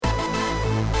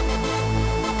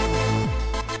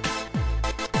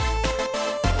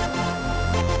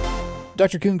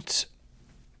Dr. Kuntz,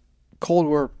 Cold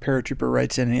War Paratrooper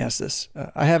writes in and he asks this.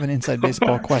 I have an inside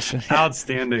baseball question.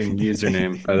 Outstanding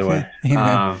username, by the way. Amen.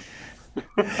 Uh,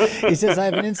 He says, I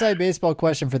have an inside baseball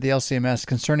question for the LCMS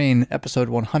concerning episode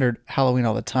 100, Halloween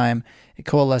All the Time. It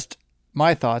coalesced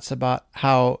my thoughts about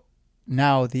how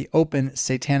now the open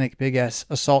satanic big S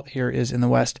assault here is in the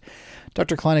West.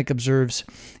 Dr. Kleinig observes,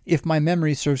 if my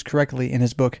memory serves correctly in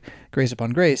his book, Grace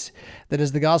Upon Grace, that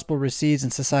as the gospel recedes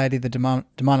in society, the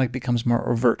demonic becomes more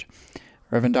overt.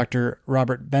 Reverend Dr.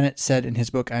 Robert Bennett said in his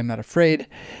book, I Am Not Afraid,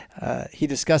 he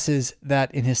discusses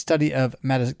that in his study of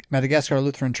Madagascar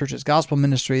Lutheran Church's gospel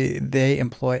ministry, they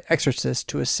employ exorcists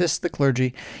to assist the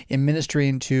clergy in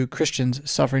ministering to Christians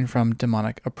suffering from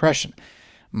demonic oppression.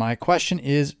 My question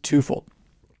is twofold.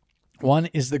 One,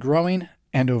 is this growing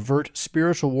and overt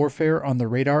spiritual warfare on the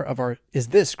radar of our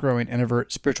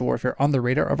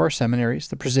seminaries,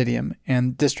 the Presidium,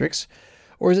 and districts?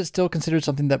 Or is it still considered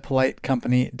something that polite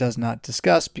company does not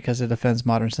discuss because it offends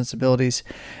modern sensibilities?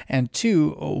 And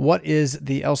two, what is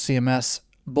the LCMS,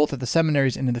 both at the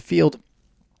seminaries and in the field,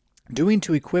 doing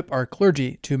to equip our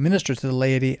clergy to minister to the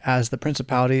laity as the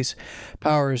principalities,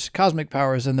 powers, cosmic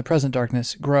powers, and the present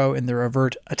darkness grow in their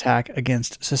overt attack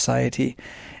against society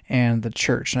and the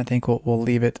church? And I think we'll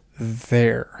leave it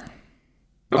there.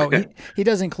 okay. He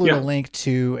does include Yeah. a link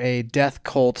to a death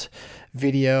cult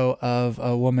video of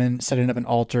a woman setting up an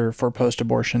altar for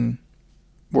post-abortion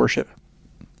worship.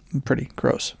 Pretty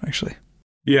gross, actually.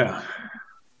 Yeah.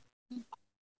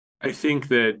 I think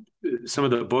that some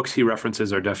of the books he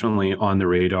references are definitely on the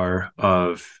radar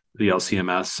of the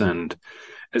LCMS. And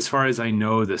as far as I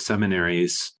know, the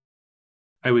seminaries,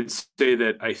 I would say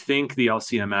that I think the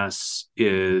LCMS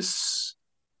is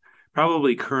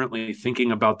probably currently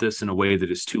thinking about this in a way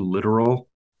that is too literal.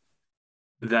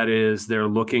 That is, they're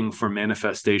looking for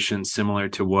manifestations similar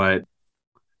to what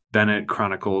Bennett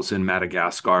chronicles in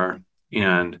Madagascar.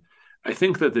 And I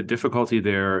think that the difficulty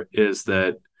there is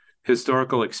that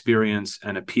historical experience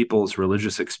and a people's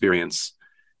religious experience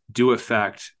do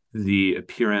affect the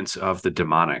appearance of the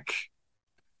demonic.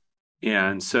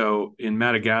 And so in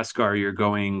Madagascar, you're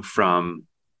going from,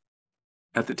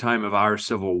 at the time of our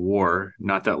Civil War,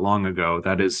 not that long ago,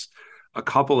 that is a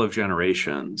couple of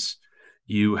generations,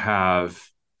 you have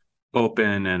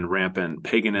open and rampant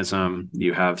paganism.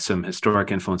 You have some historic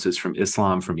influences from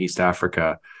Islam from East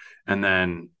Africa. And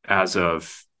then as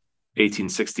of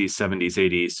 1860s, 70s,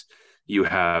 80s, you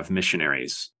have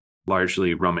missionaries,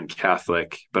 largely Roman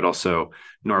Catholic, but also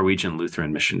Norwegian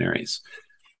Lutheran missionaries.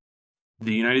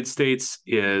 The United States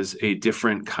is a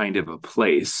different kind of a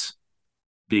place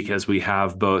because we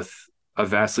have both a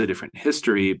vastly different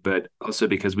history, but also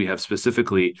because we have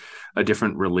specifically a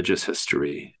different religious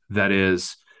history. That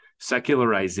is,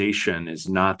 secularization is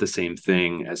not the same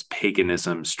thing as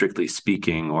paganism, strictly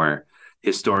speaking, or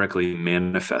historically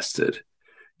manifested.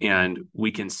 And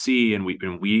we can see, and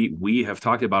we have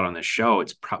talked about on this show,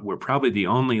 we're probably the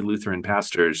only Lutheran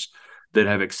pastors that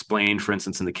have explained, for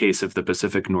instance, in the case of the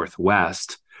Pacific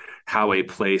Northwest, how a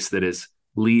place that is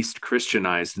least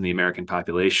Christianized in the American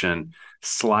population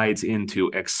slides into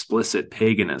explicit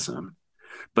paganism.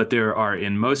 But there are,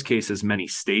 in most cases, many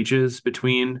stages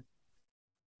between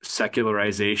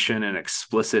secularization and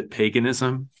explicit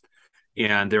paganism.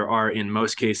 And there are, in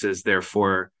most cases,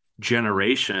 therefore,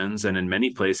 generations, and in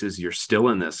many places, you're still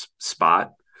in this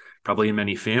spot. Probably in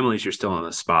many families, you're still in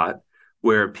this spot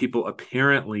where people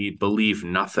apparently believe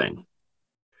nothing.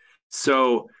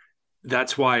 So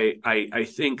that's why I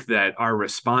think that our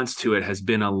response to it has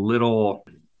been a little,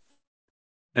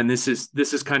 and this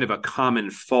is kind of a common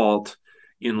fault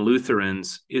in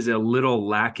Lutherans, is a little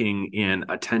lacking in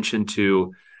attention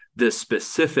to the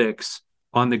specifics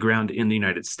on the ground in the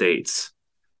United States.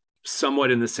 Somewhat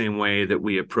in the same way that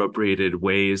we appropriated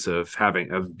ways of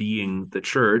being the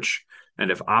church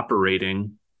and of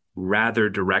operating rather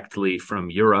directly from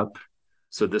Europe.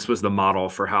 So this was the model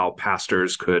for how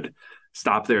pastors could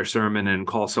stop their sermon and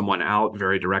call someone out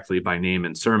very directly by name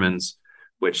in sermons,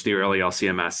 which the early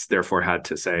LCMS therefore had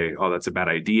to say, oh, that's a bad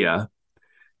idea.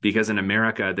 Because in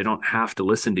America, they don't have to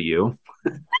listen to you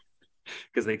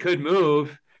because they could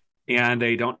move and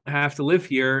they don't have to live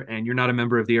here. And you're not a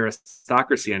member of the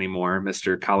aristocracy anymore,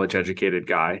 Mr. College educated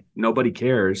guy. Nobody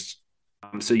cares.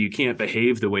 So you can't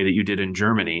behave the way that you did in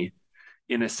Germany.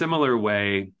 In a similar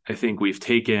way, I think we've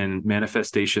taken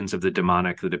manifestations of the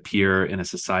demonic that appear in a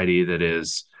society that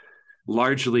is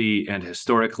largely and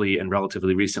historically and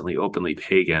relatively recently openly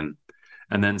pagan,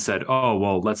 and then said, oh,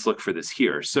 well, let's look for this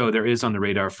here. So there is on the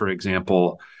radar, for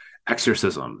example,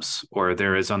 exorcisms, or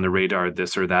there is on the radar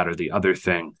this or that or the other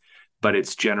thing, but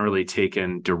it's generally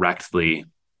taken directly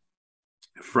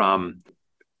from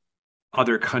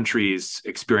other countries'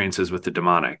 experiences with the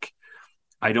demonic.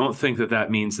 I don't think that that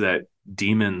means that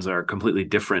demons are completely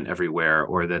different everywhere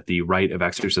or that the rite of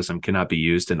exorcism cannot be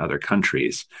used in other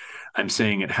countries. I'm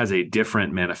saying it has a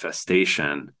different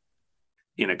manifestation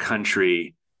in a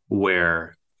country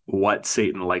where what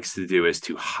Satan likes to do is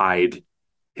to hide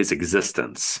his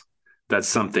existence. That's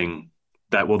something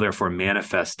that will therefore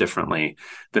manifest differently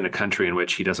than a country in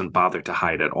which he doesn't bother to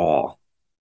hide at all.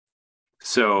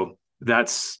 So that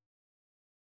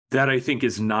I think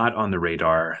is not on the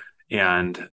radar.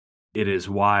 And it is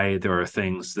why there are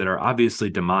things that are obviously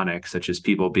demonic, such as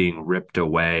people being ripped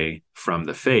away from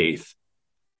the faith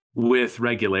with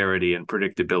regularity and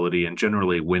predictability, and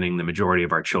generally winning the majority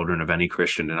of our children of any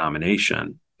Christian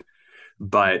denomination.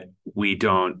 But we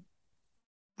don't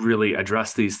really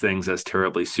address these things as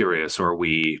terribly serious, or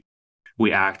we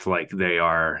act like they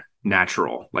are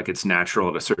natural, like it's natural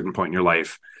at a certain point in your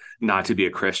life not to be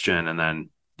a Christian, and then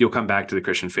you'll come back to the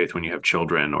Christian faith when you have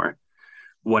children or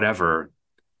whatever.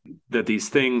 That these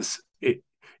things, it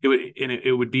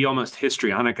would be almost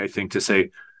histrionic, I think, to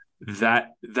say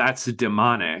that that's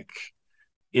demonic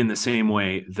in the same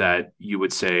way that you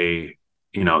would say,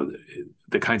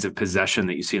 the kinds of possession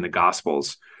that you see in the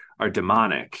Gospels are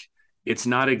demonic. It's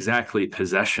not exactly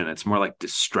possession. It's more like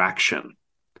distraction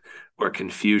or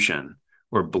confusion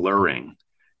or blurring.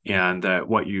 And that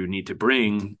what you need to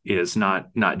bring is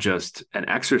not just an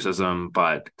exorcism,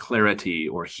 but clarity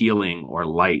or healing or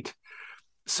light.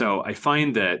 So I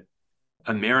find that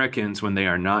Americans, when they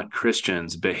are not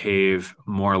Christians, behave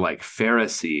more like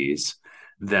Pharisees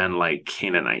than like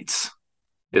Canaanites,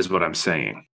 is what I'm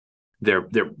saying. Their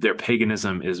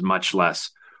paganism is much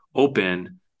less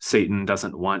open. Satan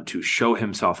doesn't want to show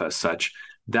himself as such.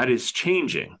 That is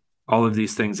changing. All of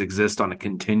these things exist on a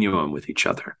continuum with each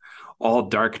other. All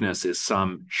darkness is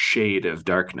some shade of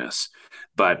darkness.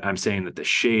 But I'm saying that the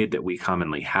shade that we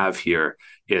commonly have here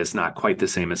is not quite the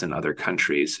same as in other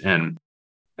countries. And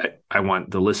I want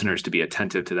the listeners to be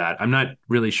attentive to that. I'm not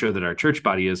really sure that our church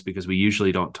body is, because we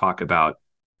usually don't talk about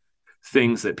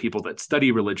things that people that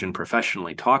study religion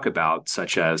professionally talk about,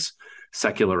 such as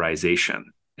secularization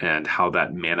and how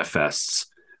that manifests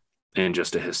in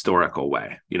just a historical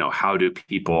way. How do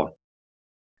people,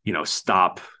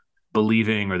 stop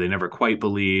believing, or they never quite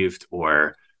believed,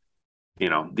 or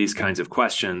these kinds of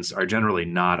questions are generally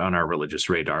not on our religious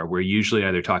radar. We're usually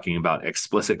either talking about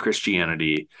explicit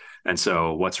Christianity, and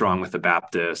so what's wrong with the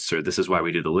Baptists, or this is why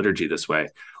we do the liturgy this way,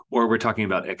 or we're talking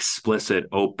about explicit,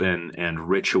 open, and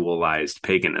ritualized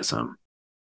paganism.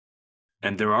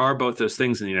 And there are both those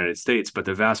things in the United States, but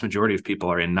the vast majority of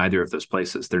people are in neither of those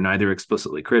places. They're neither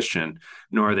explicitly Christian,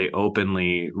 nor are they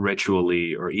openly,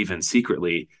 ritually, or even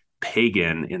secretly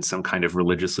pagan in some kind of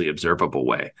religiously observable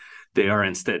way. They are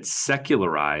instead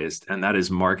secularized, and that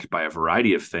is marked by a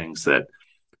variety of things that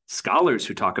scholars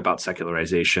who talk about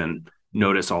secularization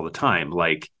notice all the time,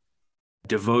 like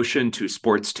devotion to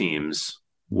sports teams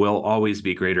will always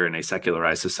be greater in a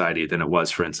secularized society than it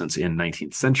was, for instance, in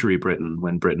 19th century Britain,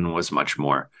 when Britain was much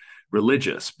more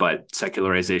religious. But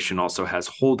secularization also has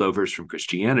holdovers from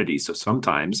Christianity. So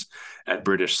sometimes at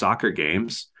British soccer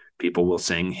games, people will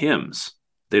sing hymns.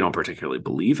 They don't particularly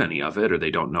believe any of it, or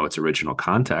they don't know its original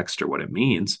context or what it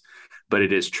means, but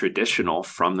it is traditional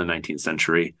from the 19th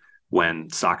century, when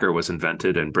soccer was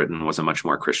invented and Britain was a much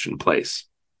more Christian place.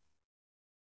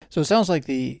 So it sounds like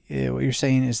what you're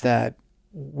saying is that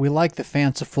we like the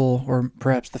fanciful, or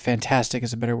perhaps the fantastic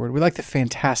is a better word. We like the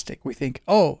fantastic. We think,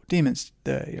 oh, demons,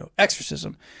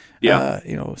 exorcism, yeah,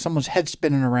 someone's head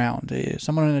spinning around,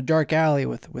 someone in a dark alley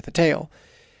with a tail,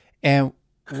 and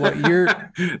what you're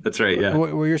that's right, yeah.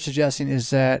 What you're suggesting is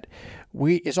that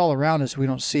it's all around us. We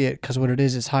don't see it because what it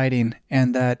is hiding,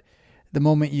 and that the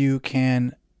moment you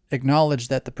can acknowledge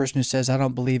that the person who says, "I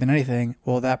don't believe in anything,"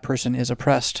 well, that person is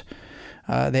oppressed.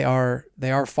 They are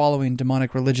following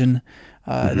demonic religion.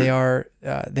 They are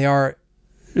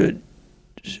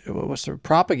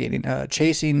propagating,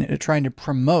 chasing, trying to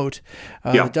promote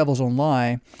the devil's own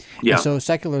lie. Yeah. And so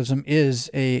secularism is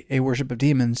a worship of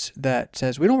demons that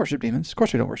says we don't worship demons. Of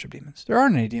course we don't worship demons. There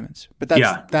aren't any demons, but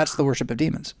that's the worship of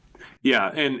demons.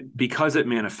 Yeah, and because it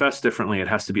manifests differently, it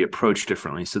has to be approached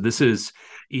differently. So this is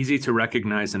easy to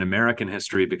recognize in American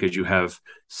history because you have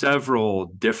several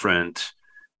different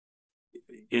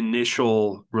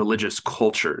initial religious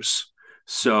cultures.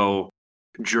 So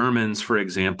Germans, for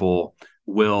example,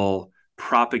 will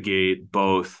propagate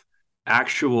both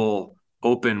actual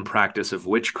open practice of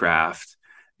witchcraft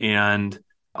and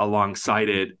alongside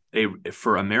it,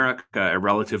 for America, a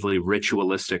relatively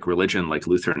ritualistic religion like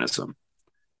Lutheranism.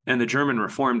 And the German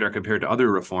Reformed are, compared to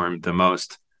other Reformed, the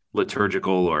most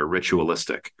liturgical or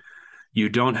ritualistic. You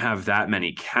don't have that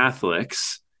many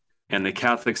Catholics, and the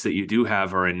Catholics that you do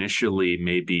have are initially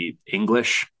maybe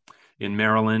English in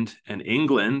Maryland. And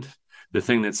England, the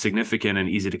thing that's significant and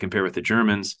easy to compare with the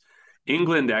Germans,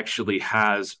 England actually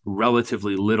has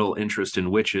relatively little interest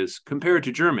in witches compared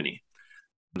to Germany.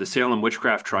 The Salem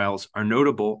witchcraft trials are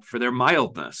notable for their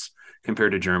mildness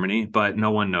compared to Germany, but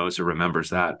no one knows or remembers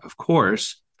that, of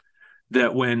course,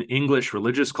 that when English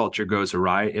religious culture goes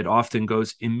awry, it often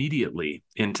goes immediately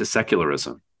into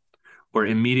secularism or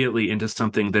immediately into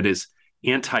something that is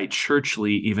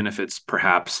anti-churchly, even if it's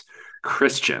perhaps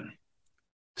Christian.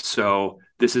 So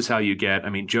this is how you get, I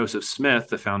mean, Joseph Smith,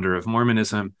 the founder of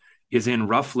Mormonism, is in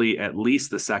roughly at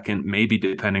least the second, maybe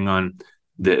depending on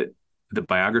the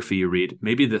biography you read,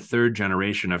 maybe the third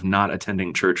generation of not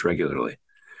attending church regularly.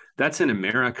 That's in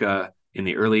America in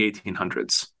the early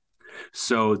 1800s.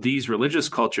 So these religious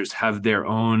cultures have their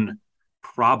own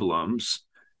problems,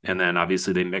 and then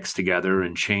obviously they mix together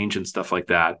and change and stuff like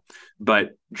that.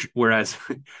 But whereas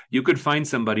you could find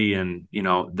somebody in,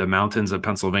 the mountains of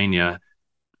Pennsylvania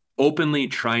openly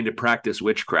trying to practice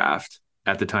witchcraft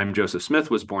at the time Joseph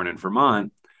Smith was born in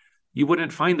Vermont, you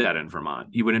wouldn't find that in Vermont.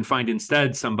 You wouldn't find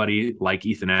instead somebody like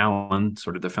Ethan Allen,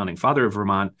 sort of the founding father of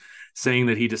Vermont, saying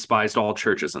that he despised all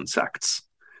churches and sects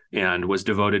and was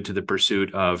devoted to the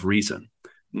pursuit of reason,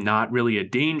 not really a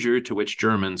danger to which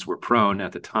Germans were prone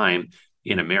at the time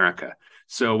in America.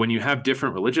 So when you have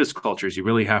different religious cultures, you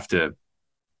really have to,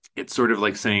 it's sort of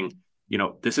like saying,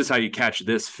 this is how you catch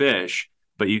this fish,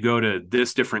 but you go to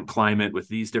this different climate with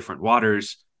these different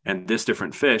waters and this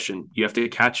different fish, and you have to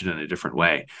catch it in a different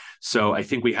way. So I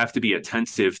think we have to be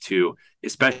attentive to,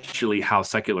 especially how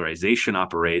secularization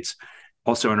operates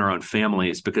also in our own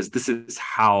families, because this is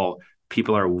how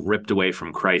people are ripped away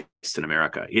from Christ in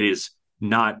America. It is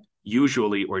not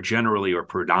usually or generally or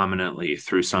predominantly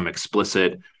through some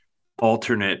explicit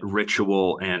alternate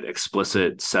ritual and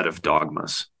explicit set of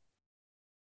dogmas.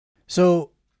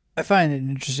 So I find it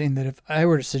interesting that if I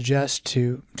were to suggest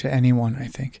to anyone, I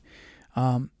think,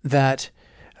 that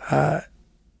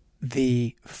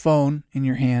the phone in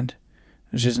your hand,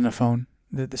 which isn't a phone,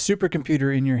 the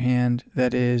supercomputer in your hand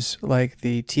that is like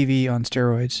the TV on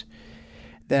steroids,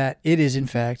 that it is in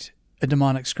fact a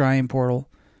demonic scrying portal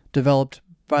developed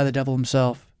by the devil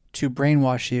himself to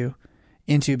brainwash you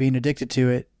into being addicted to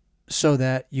it so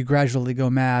that you gradually go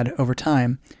mad over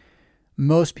time.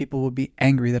 Most people would be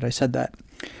angry that I said that.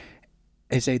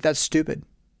 They say, that's stupid.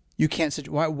 You can't,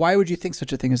 why would you think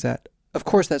such a thing as that? Of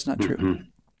course that's not true. Mm-hmm.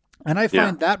 And I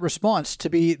find that response to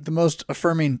be the most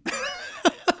affirming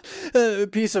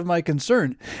piece of my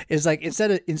concern. Is like,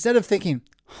 instead of thinking,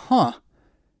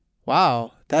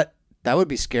 wow, that would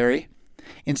be scary.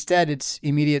 Instead, it's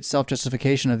immediate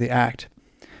self-justification of the act.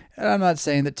 And I'm not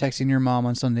saying that texting your mom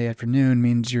on Sunday afternoon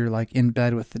means you're like in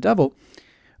bed with the devil,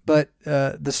 but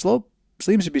the slope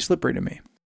seems to be slippery to me.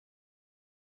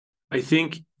 I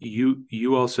think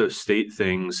you also state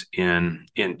things in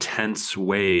intense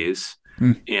ways.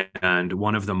 And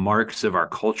one of the marks of our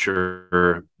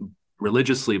culture,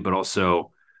 religiously, but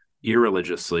also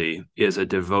irreligiously, is a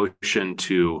devotion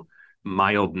to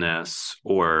mildness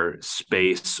or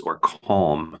space or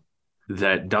calm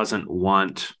that doesn't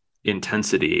want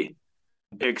intensity,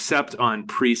 except on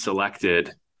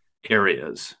pre-selected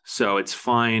areas. So it's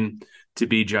fine to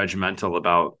be judgmental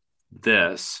about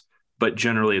this, but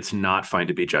generally it's not fine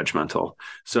to be judgmental.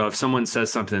 So if someone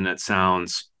says something that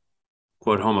sounds,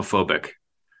 quote, homophobic,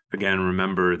 again,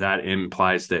 remember that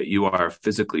implies that you are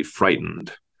physically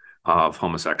frightened of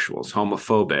homosexuals,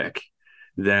 homophobic,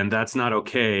 then that's not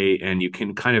okay. And you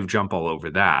can kind of jump all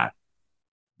over that,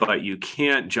 but you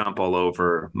can't jump all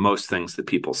over most things that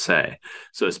people say.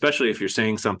 So especially if you're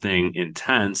saying something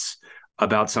intense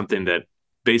about something that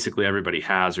basically everybody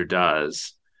has or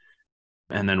does,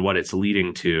 and then what it's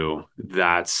leading to,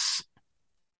 that's,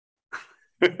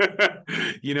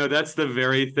 that's the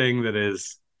very thing that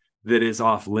is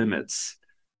off limits.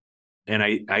 And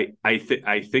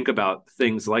I think about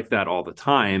things like that all the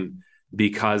time,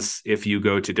 because if you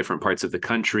go to different parts of the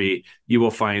country, you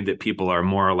will find that people are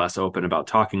more or less open about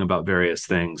talking about various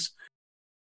things.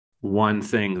 One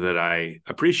thing that I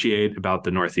appreciate about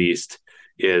the Northeast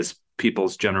is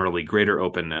people's generally greater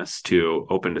openness to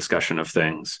open discussion of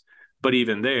things. But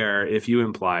even there, if you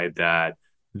implied that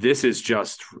this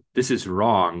is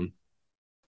wrong,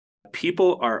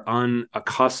 people are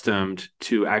unaccustomed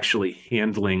to actually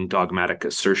handling dogmatic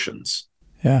assertions.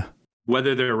 Yeah.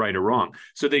 Whether they're right or wrong.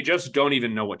 So they just don't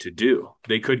even know what to do.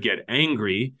 They could get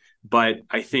angry, but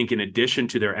I think in addition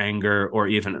to their anger, or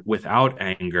even without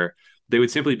anger, they would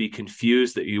simply be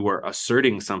confused that you were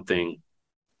asserting something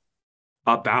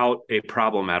about a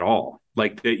problem at all.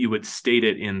 like that you would state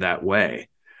it in that way.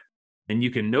 And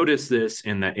you can notice this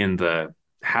in the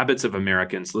habits of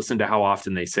Americans. Listen to how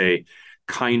often they say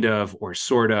kind of or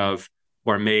sort of,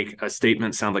 or make a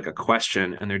statement sound like a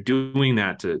question. And they're doing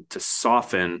that to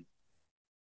soften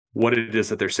what it is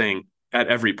that they're saying at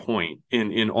every point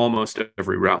in almost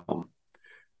every realm.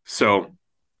 So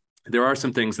there are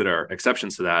some things that are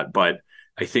exceptions to that, but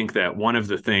I think that one of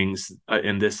the things,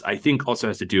 and this I think also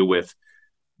has to do with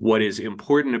what is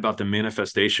important about the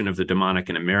manifestation of the demonic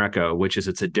in America, which is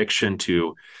its addiction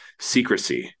to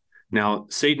secrecy. Now,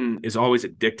 Satan is always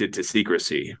addicted to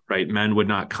secrecy, right? Men would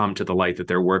not come to the light that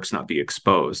their works not be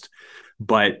exposed.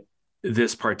 But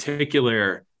this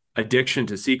particular addiction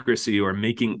to secrecy, or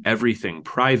making everything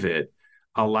private,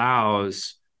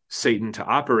 allows Satan to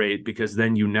operate, because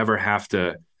then you never have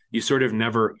to, you're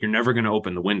never going to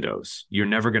open the windows. You're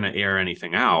never going to air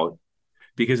anything out.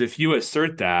 Because if you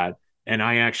assert that, and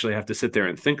I actually have to sit there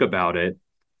and think about it,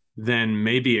 then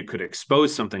maybe it could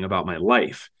expose something about my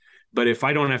life. But if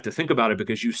I don't have to think about it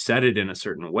because you said it in a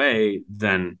certain way,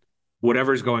 then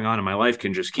whatever's going on in my life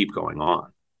can just keep going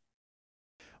on.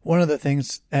 One of the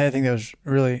things, I think that was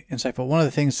really insightful. One of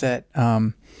the things that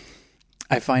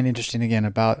I find interesting again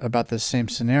about this same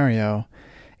scenario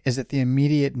is that the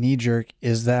immediate knee jerk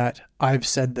is that I've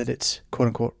said that it's quote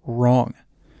unquote wrong,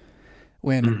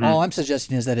 when all I'm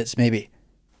suggesting is that it's maybe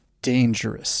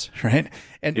dangerous, right?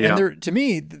 And there, to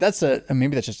me, that's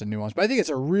maybe that's just a nuance, but I think it's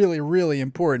a really, really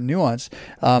important nuance.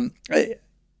 The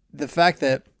fact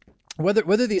that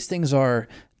whether these things are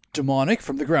demonic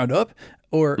from the ground up,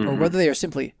 or whether they are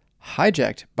simply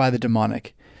hijacked by the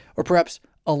demonic, or perhaps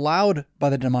allowed by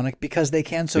the demonic because they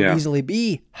can so easily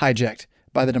be hijacked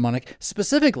by the demonic,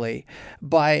 specifically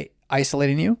by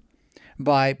isolating you,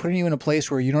 by putting you in a place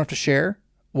where you don't have to share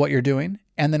what you're doing,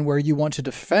 and then where you want to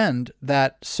defend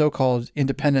that so-called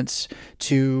independence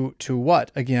to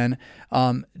what? Again,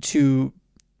 to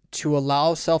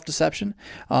allow self-deception,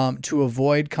 to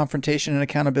avoid confrontation and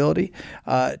accountability,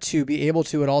 to be able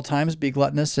to at all times be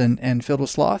gluttonous and filled with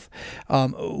sloth.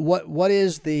 What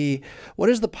is the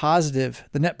positive,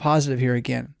 the net positive here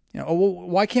again?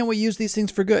 Why can't we use these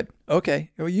things for good?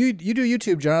 Okay, well, you do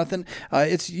YouTube, Jonathan.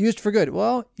 It's used for good.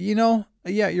 Well, yeah,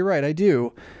 you're right. I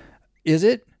do. Is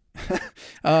it?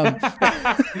 I'm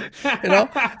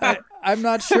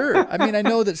not sure. I mean, I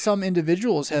know that some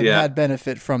individuals have had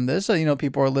benefit from this. So,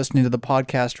 people are listening to the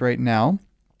podcast right now.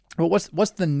 But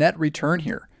what's the net return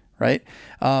here, right?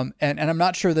 And I'm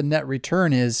not sure the net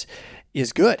return is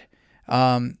good.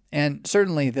 And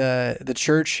certainly the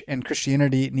church and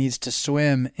Christianity needs to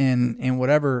swim in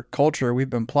whatever culture we've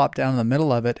been plopped down in the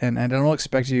middle of it. And I don't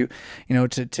expect you,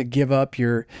 to give up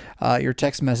your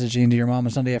text messaging to your mom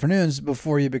on Sunday afternoons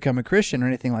before you become a Christian or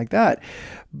anything like that.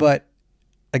 But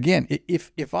again,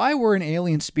 if I were an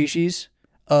alien species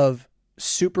of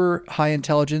super high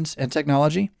intelligence and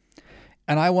technology,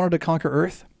 and I wanted to conquer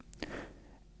Earth,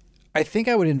 I think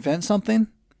I would invent something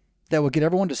that would get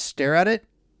everyone to stare at it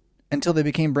until they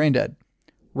became brain dead,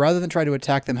 rather than try to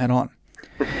attack them head on.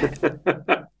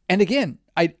 And again,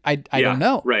 I don't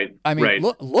know. Right. I mean,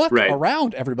 look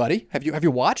around, everybody. Have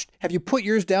you watched? Have you put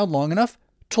yours down long enough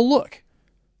to look?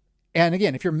 And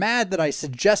again, if you're mad that I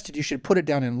suggested you should put it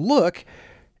down and look,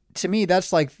 to me,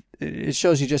 that's like, it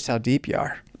shows you just how deep you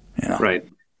are. Right.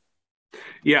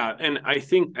 Yeah, and I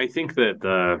think that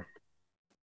the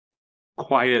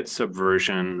quiet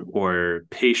subversion or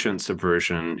patient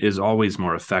subversion is always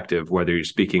more effective, whether you're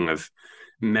speaking of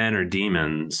men or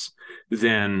demons,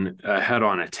 than a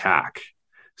head-on attack.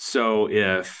 So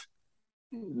if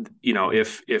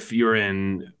you're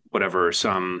in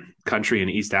some country in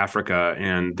East Africa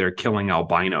and they're killing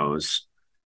albinos,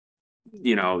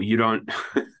 you don't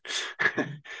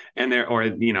and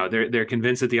they're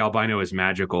convinced that the albino is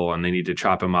magical and they need to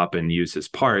chop him up and use his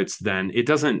parts, then it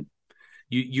doesn't.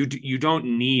 You don't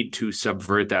need to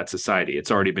subvert that society.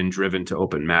 It's already been driven to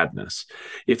open madness.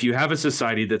 If you have a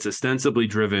society that's ostensibly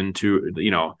driven to,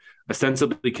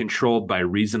 ostensibly controlled by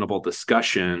reasonable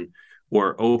discussion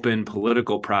or open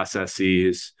political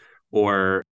processes,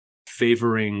 or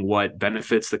favoring what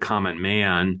benefits the common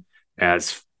man,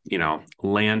 as,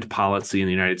 land policy in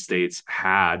the United States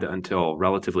had until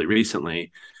relatively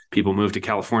recently. People moved to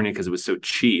California because it was so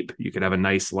cheap. You could have a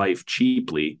nice life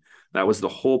cheaply. That was the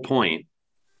whole point.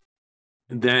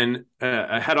 Then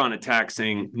a head-on attack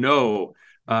saying, no,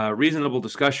 reasonable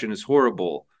discussion is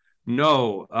horrible.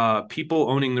 No, people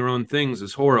owning their own things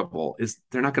is horrible.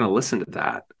 They're not going to listen to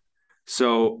that.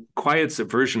 So quiet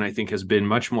subversion, I think, has been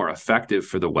much more effective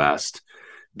for the West,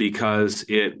 because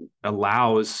it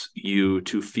allows you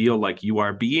to feel like you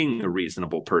are being a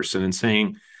reasonable person and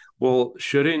saying, Well,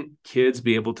 shouldn't kids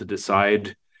be able to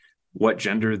decide what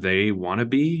gender they want to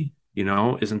be?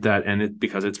 Isn't that,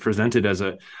 because it's presented as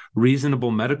a reasonable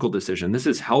medical decision. This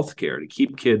is healthcare to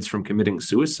keep kids from committing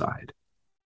suicide.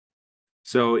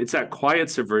 So it's that quiet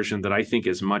subversion that I think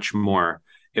is much more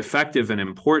effective and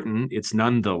important. It's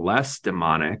nonetheless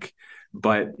demonic,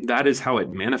 but that is how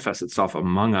it manifests itself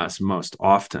among us most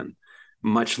often.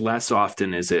 Much less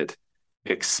often is it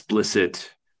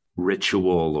explicit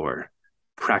ritual or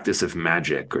practice of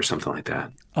magic or something like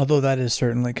that. Although that is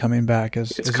certainly coming back,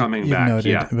 It's as coming you've back, noted,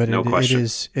 yeah, but no question.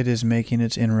 it is making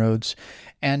its inroads,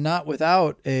 and not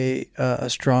without a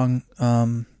strong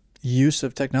use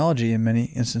of technology in many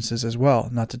instances as well.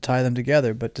 Not to tie them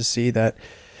together, but to see that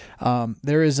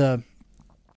there is a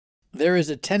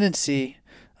tendency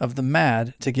of the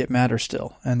mad to get madder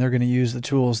still, and they're going to use the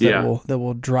tools that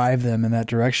will drive them in that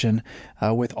direction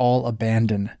with all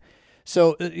abandon.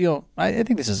 So, I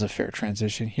think this is a fair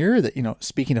transition here that,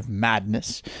 speaking of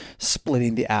madness,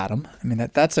 splitting the atom. I mean,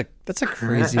 that's a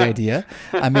crazy idea.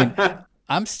 I mean,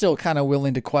 I'm still kind of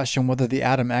willing to question whether the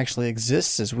atom actually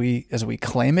exists as we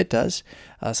claim it does.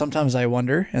 Sometimes I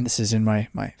wonder, and this is in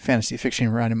my fantasy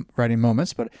fiction writing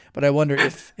moments, but I wonder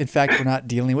if, in fact, we're not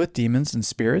dealing with demons and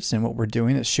spirits, and what we're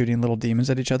doing is shooting little demons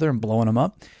at each other and blowing them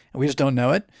up, and we just don't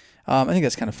know it. I think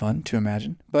that's kind of fun to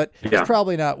imagine, but it's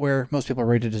probably not where most people are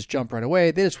ready to just jump right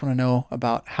away. They just want to know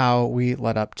about how we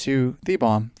led up to the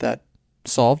bomb that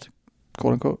solved,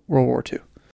 quote unquote, World War II.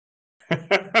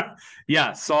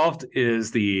 Yeah, solved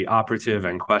is the operative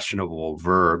and questionable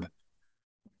verb.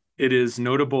 It is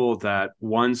notable that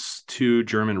once two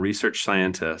German research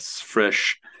scientists,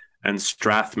 Frisch and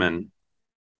Strathmann,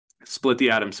 split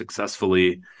the atom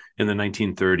successfully in the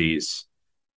 1930s,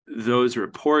 those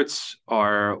reports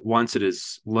are, once it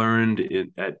is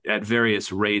learned at various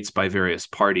rates by various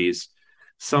parties,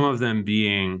 some of them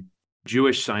being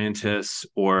Jewish scientists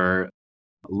or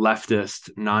leftist,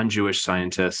 non-Jewish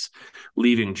scientists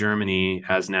leaving Germany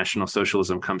as National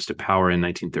Socialism comes to power in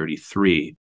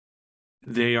 1933.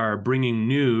 They are bringing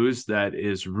news that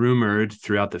is rumored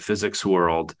throughout the physics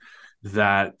world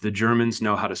that the Germans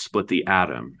know how to split the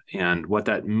atom. And what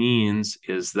that means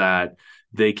is that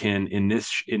they can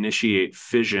initiate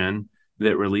fission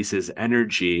that releases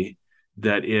energy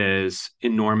that is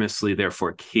enormously,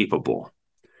 therefore, capable.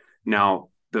 Now,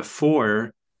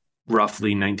 before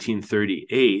roughly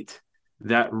 1938,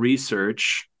 that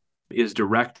research is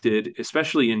directed,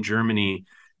 especially in Germany,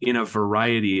 in a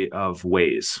variety of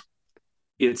ways.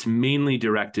 It's mainly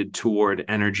directed toward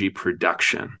energy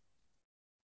production,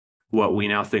 what we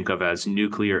now think of as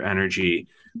nuclear energy,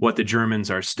 what the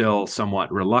Germans are still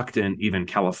somewhat reluctant, even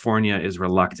California is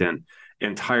reluctant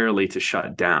entirely to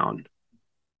shut down.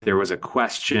 There was a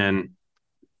question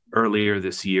earlier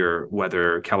this year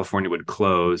whether California would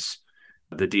close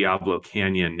the Diablo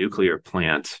Canyon nuclear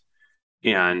plant,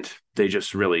 and they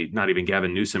just really, not even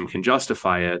Gavin Newsom can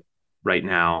justify it right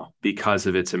now because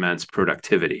of its immense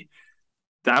productivity.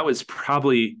 That was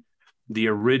probably the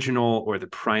original or the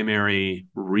primary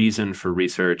reason for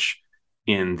research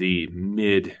in the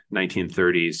mid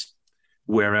 1930s,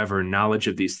 wherever knowledge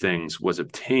of these things was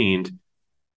obtained.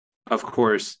 Of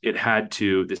course,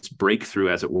 this breakthrough,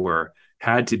 as it were,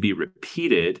 had to be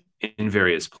repeated in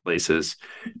various places,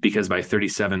 because by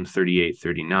 37, 38,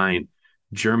 39,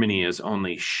 Germany is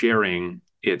only sharing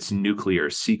its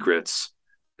nuclear secrets,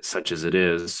 such as it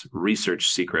is, research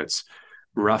secrets,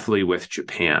 roughly with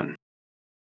Japan.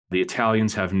 The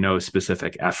Italians have no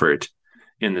specific effort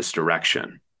in this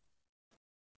direction.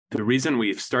 The reason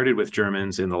we've started with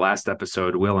Germans in the last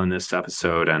episode, Will in this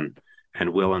episode, and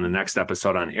Will in the next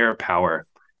episode on air power,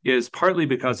 is partly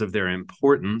because of their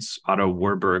importance. Otto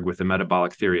Warburg with the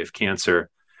metabolic theory of cancer,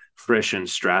 Frisch and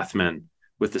Strathmann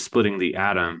with the splitting the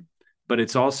atom. But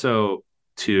it's also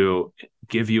to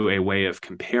give you a way of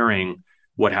comparing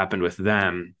what happened with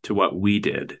them to what we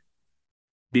did.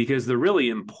 Because the really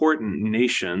important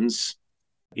nations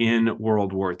in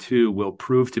World War II will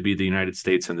prove to be the United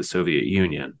States and the Soviet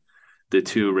Union, the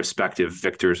two respective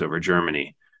victors over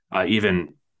Germany,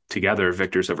 even together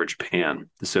victors over Japan.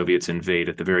 The Soviets invade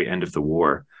at the very end of the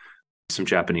war some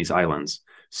Japanese islands.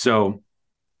 So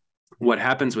what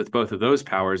happens with both of those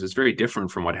powers is very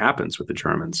different from what happens with the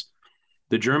Germans.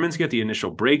 The Germans get the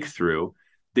initial breakthrough.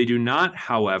 They do not,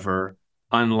 however,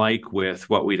 unlike with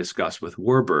what we discussed with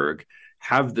Warburg,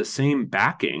 have the same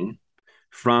backing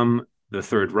from the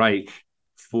Third Reich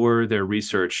for their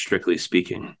research, strictly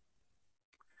speaking.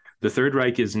 The Third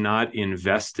Reich is not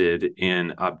invested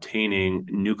in obtaining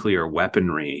nuclear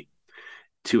weaponry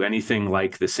to anything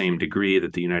like the same degree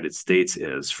that the United States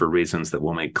is, for reasons that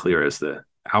we'll make clear as the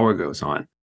hour goes on.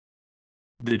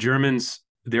 The Germans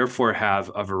therefore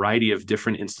have a variety of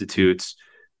different institutes,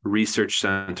 research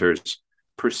centers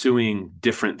pursuing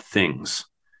different things,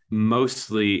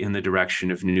 mostly in the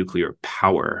direction of nuclear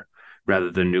power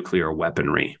rather than nuclear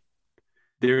weaponry.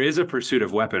 There is a pursuit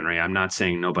of weaponry. I'm not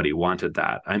saying nobody wanted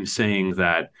that. I'm saying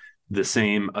that the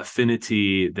same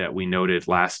affinity that we noted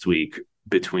last week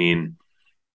between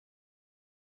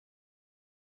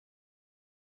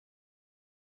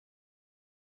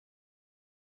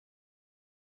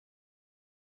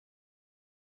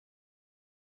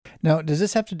Now, does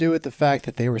this have to do with the fact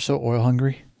that they were so oil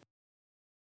hungry?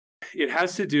 it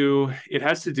has to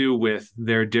do with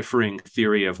their differing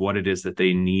theory of what it is that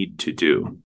they need to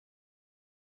do.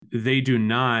 They do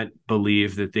not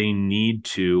believe that they need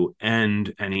to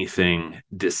end anything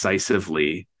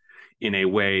decisively in a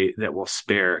way that will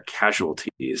spare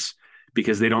casualties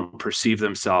because they don't perceive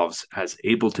themselves as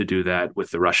able to do that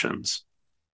with the Russians.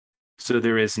 So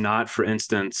there is not, for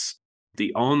instance,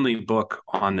 the only book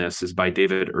on this is by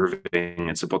David Irving.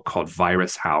 It's a book called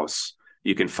Virus House.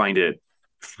 You can find it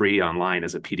free online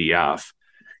as a PDF.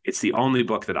 It's the only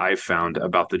book that I've found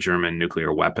about the German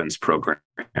nuclear weapons program.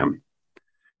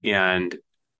 And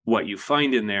what you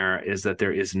find in there is that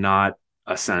there is not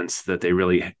a sense that they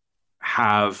really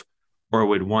have or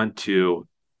would want to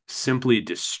simply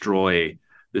destroy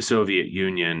the Soviet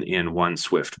Union in one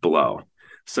swift blow,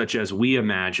 such as we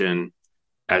imagine,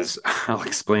 as I'll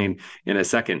explain in a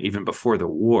second, even before the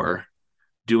war,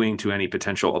 doing to any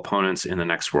potential opponents in the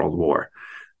next World War.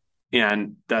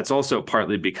 And that's also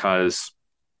partly because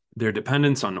their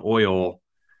dependence on oil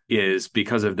is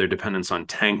because of their dependence on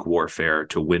tank warfare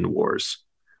to win wars,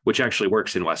 which actually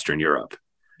works in Western Europe.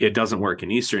 It doesn't work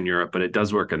in Eastern Europe, but it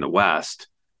does work in the West.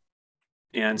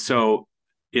 And so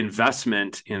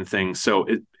investment in things.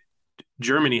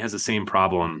 Germany has the same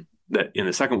problem that in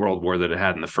the Second World War that it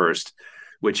had in the First,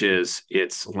 which is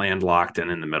it's landlocked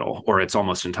and in the middle, or it's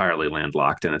almost entirely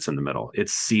landlocked and it's in the middle.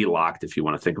 It's sea locked, if you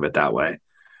want to think of it that way,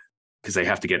 because they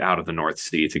have to get out of the North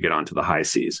Sea to get onto the high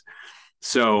seas.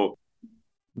 So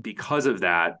because of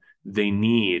that, they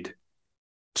need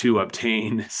to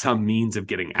obtain some means of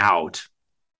getting out,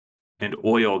 and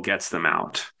oil gets them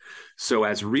out. So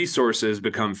as resources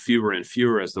become fewer and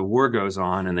fewer as the war goes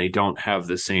on, and they don't have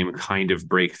the same kind of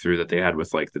breakthrough that they had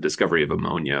with like the discovery of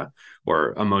ammonia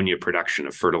or ammonia production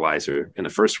of fertilizer in the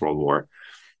First World War,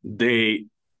 they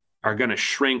are going to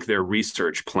shrink their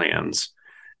research plans,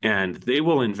 and they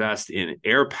will invest in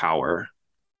air power.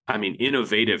 I mean,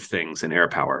 innovative things in air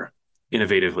power,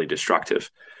 innovatively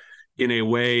destructive, in a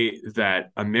way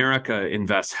that America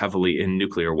invests heavily in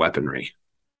nuclear weaponry.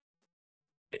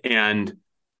 And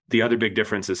the other big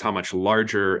difference is how much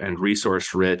larger and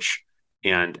resource rich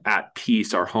and at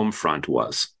peace our home front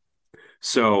was.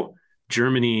 So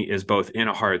Germany is both in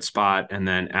a hard spot, and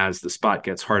then as the spot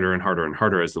gets harder and harder and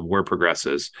harder as the war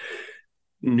progresses,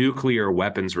 nuclear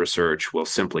weapons research will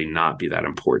simply not be that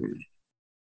important.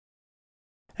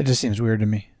 It just seems weird to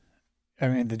me. I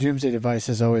mean, the doomsday device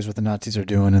is always what the Nazis are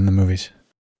doing in the movies.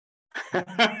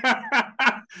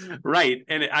 Right.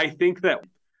 And I think that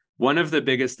one of the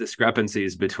biggest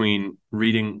discrepancies between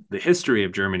reading the history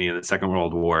of Germany in the Second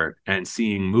World War and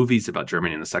seeing movies about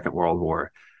Germany in the Second World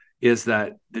War is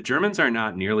that the Germans are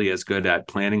not nearly as good at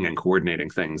planning and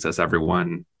coordinating things as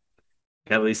everyone,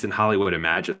 at least in Hollywood,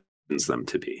 imagines them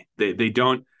to be. They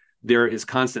don't, there is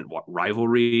constant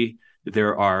rivalry.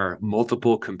 There are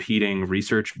multiple competing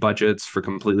research budgets for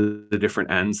completely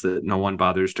different ends that no one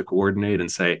bothers to coordinate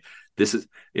and say, this is,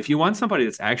 if you want somebody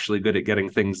that's actually good at getting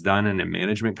things done in a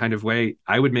management kind of way,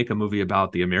 I would make a movie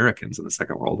about the Americans in the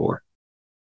Second World War.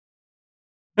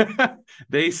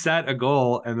 They set a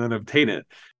goal and then obtain it.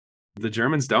 The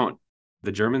Germans don't.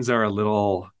 The Germans are a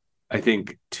little, I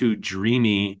think, too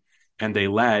dreamy, and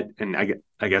and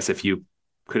I guess if you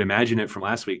could imagine it from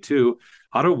last week too,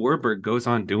 Otto Warburg goes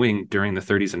on doing during the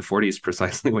 30s and 40s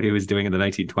precisely what he was doing in the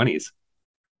 1920s.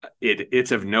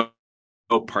 It's of no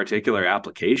particular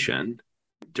application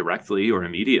directly or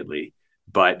immediately,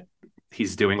 but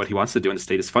he's doing what he wants to do and the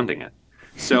state is funding it.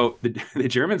 So the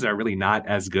Germans are really not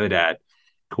as good at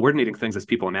coordinating things as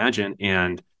people imagine.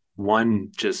 And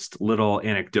one just little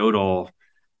anecdotal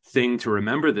thing to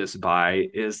remember this by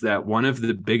is that one of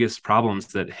the biggest problems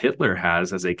that Hitler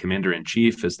has as a commander in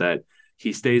chief is that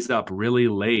he stays up really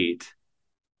late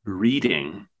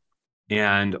reading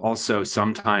and also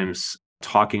sometimes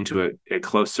talking to a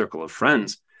close circle of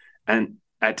friends. And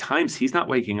at times he's not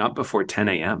waking up before 10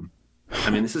 a.m. I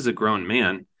mean, this is a grown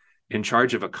man in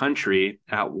charge of a country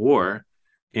at war,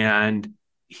 and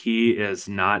he is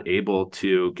not able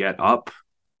to get up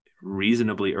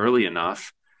reasonably early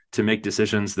enough to make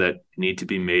decisions that need to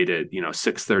be made at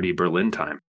 6:30 Berlin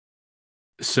time.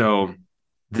 So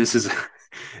this is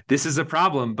this is a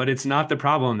problem, but it's not the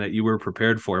problem that you were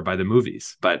prepared for by the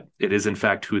movies, but it is in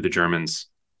fact who the Germans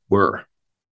were.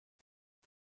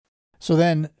 So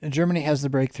then Germany has the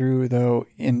breakthrough, though,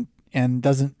 in and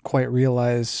doesn't quite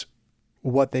realize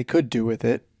what they could do with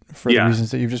it for the Yeah,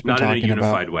 reasons that you've just been not in a talking about.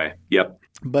 unified way. Yep.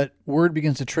 But word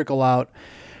begins to trickle out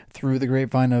through the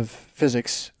grapevine of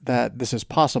physics that this is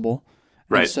possible.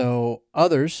 And Right. so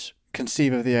others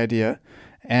conceive of the idea,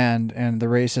 and the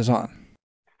race is on.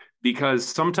 Because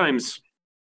sometimes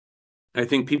I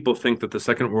think people think that the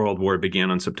Second World War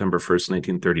began on September 1st,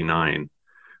 1939,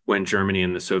 when Germany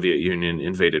and the Soviet Union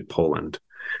invaded Poland.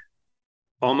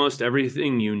 Almost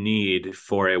everything you need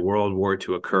for a world war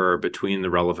to occur between the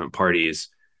relevant parties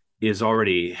is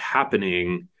already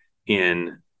happening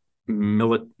in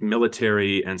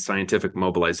military and scientific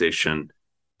mobilization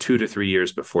 2 to 3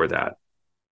 years before that.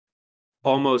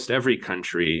 Almost every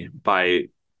country by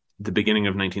the beginning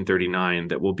of 1939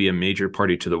 that will be a major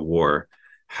party to the war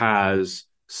has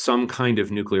some kind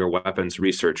of nuclear weapons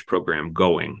research program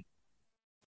going.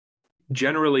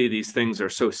 Generally, these things are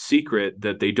so secret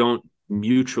that they don't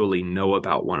mutually know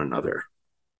about one another.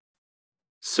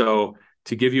 So,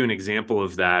 to give you an example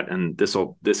of that, and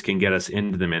this can get us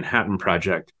into the Manhattan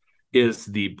Project, is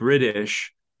the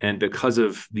British, and because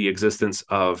of the existence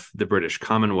of the British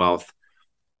Commonwealth,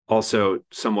 also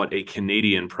somewhat a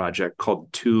Canadian project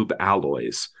called Tube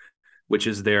Alloys, which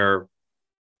is their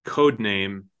code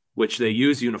name, which they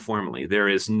use uniformly. There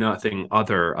is nothing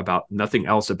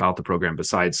else about the program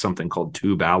besides something called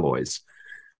Tube Alloys.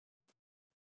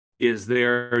 Is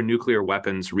their nuclear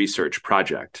weapons research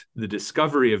project. The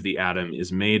discovery of the atom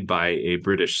is made by a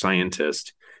British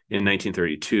scientist in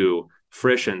 1932.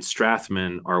 Frisch and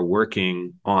Strathman are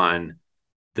working on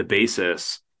the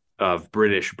basis of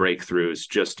British breakthroughs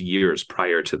just years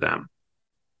prior to them.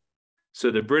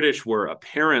 So the British were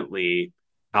apparently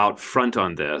out front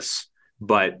on this,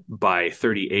 but by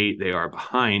 38, they are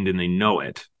behind and they know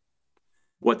it.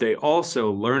 What they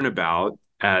also learn about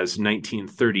as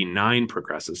 1939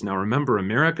 progresses. Now, remember,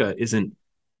 America isn't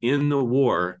in the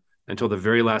war until the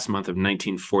very last month of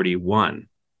 1941.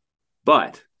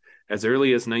 But as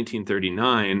early as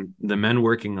 1939, the men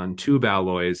working on tube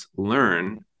alloys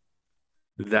learn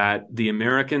that the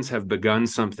Americans have begun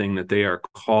something that they are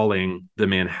calling the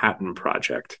Manhattan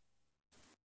Project.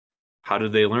 How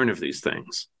did they learn of these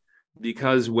things?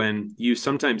 Because when you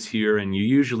sometimes hear, and you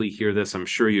usually hear this, I'm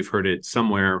sure you've heard it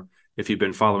somewhere if you've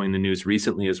been following the news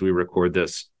recently as we record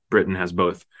this, Britain has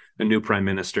both a new prime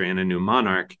minister and a new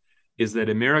monarch, is that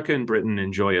America and Britain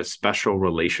enjoy a special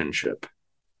relationship.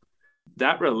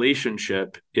 That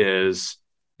relationship is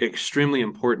extremely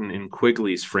important in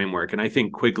Quigley's framework. And I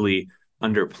think Quigley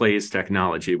underplays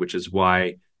technology, which is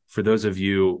why, for those of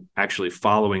you actually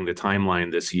following the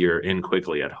timeline this year in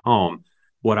Quigley at home,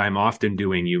 what I'm often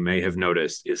doing, you may have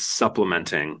noticed, is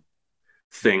supplementing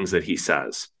things that he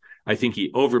says. I think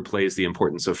he overplays the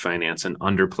importance of finance and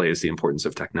underplays the importance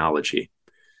of technology.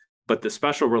 But the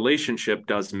special relationship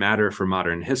does matter for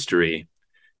modern history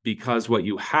because what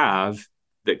you have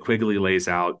that Quigley lays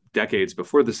out decades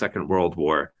before the Second World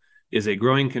War is a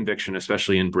growing conviction,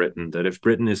 especially in Britain, that if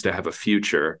Britain is to have a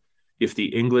future, if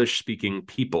the English-speaking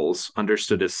peoples,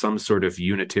 understood as some sort of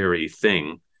unitary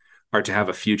thing, are to have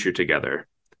a future together,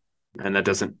 and that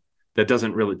doesn't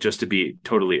really, just to be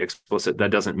totally explicit,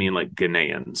 that doesn't mean like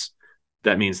Ghanaians.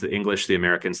 That means the English, the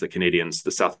Americans, the Canadians,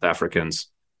 the South Africans,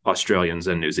 Australians,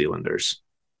 and New Zealanders.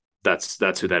 That's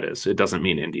who that is. It doesn't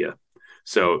mean India.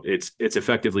 So it's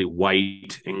effectively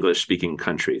white English-speaking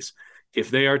countries. If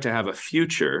they are to have a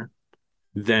future,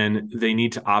 then they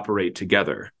need to operate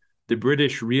together. The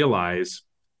British realize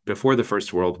before the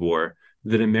First World War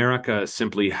that America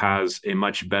simply has a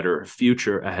much better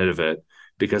future ahead of it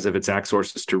because of its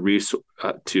access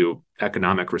to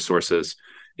economic resources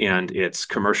and its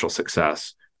commercial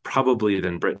success, probably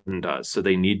than Britain does. So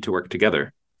they need to work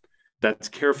together. That's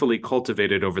carefully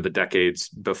cultivated over the decades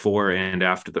before and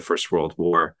after the First World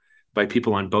War by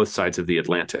people on both sides of the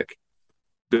Atlantic.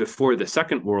 Before the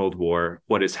Second World War,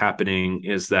 what is happening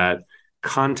is that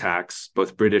contacts,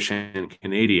 both British and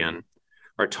Canadian,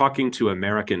 are talking to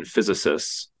American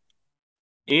physicists.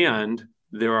 And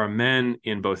there are men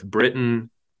in both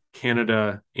Britain,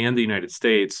 Canada, and the United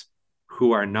States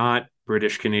who are not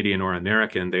British, Canadian, or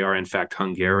American. They are, in fact,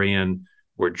 Hungarian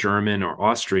or German or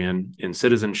Austrian in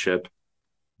citizenship.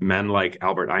 Men like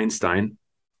Albert Einstein,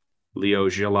 Leo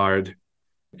Szilard,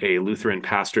 a Lutheran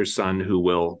pastor's son who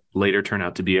will later turn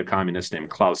out to be a communist named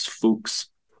Klaus Fuchs.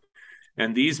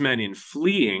 And these men, in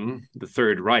fleeing the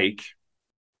Third Reich,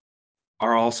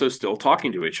 are also still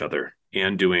talking to each other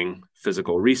and doing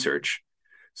physical research.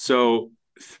 So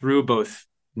through both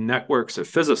networks of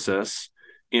physicists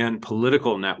and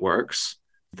political networks.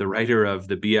 The writer of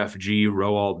the BFG,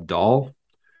 Roald Dahl,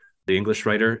 the English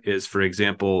writer, is, for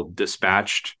example,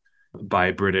 dispatched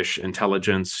by British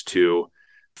intelligence to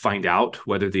find out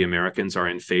whether the Americans are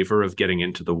in favor of getting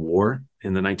into the war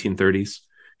in the 1930s.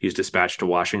 He's dispatched to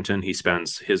Washington. He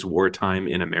spends his wartime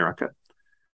in America.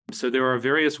 So there are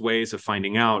various ways of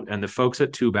finding out, and the folks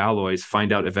at Tube Alloys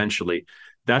find out eventually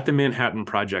that the Manhattan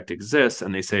Project exists,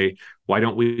 and they say, why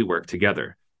don't we work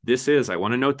together? This is, I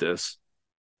want to note this,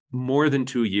 more than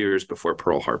 2 years before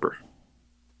Pearl Harbor.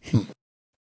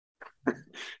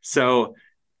 So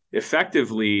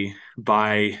effectively,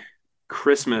 by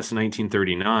Christmas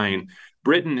 1939,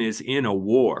 Britain is in a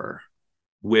war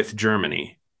with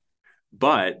Germany,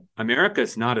 but America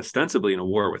is not ostensibly in a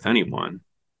war with anyone.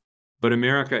 But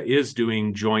America is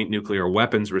doing joint nuclear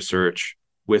weapons research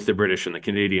with the British and the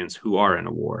Canadians, who are in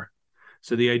a war.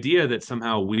 So the idea that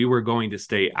somehow we were going to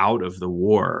stay out of the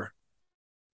war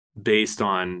based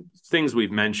on things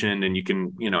we've mentioned, and you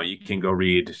can go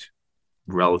read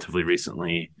relatively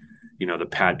recently, the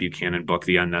Pat Buchanan book,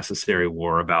 The Unnecessary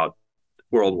War, about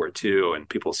World War II, and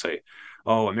people say,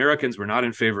 oh, Americans were not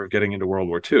in favor of getting into World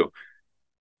War II.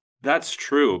 That's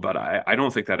true, but I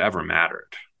don't think that ever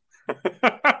mattered.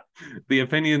 The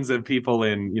opinions of people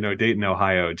in, Dayton,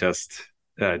 Ohio just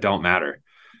don't matter.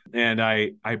 And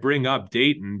I bring up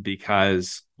Dayton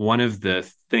because one of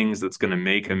the things that's going to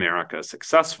make America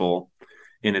successful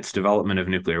in its development of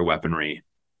nuclear weaponry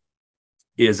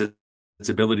is its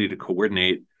ability to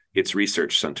coordinate its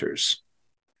research centers.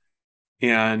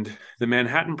 And the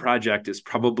Manhattan Project is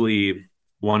probably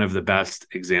one of the best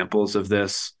examples of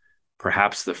this,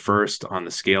 perhaps the first on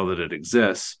the scale that it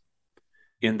exists,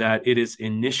 in that it is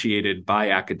initiated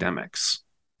by academics.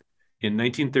 In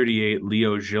 1938,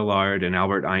 Leo Szilard and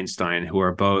Albert Einstein, who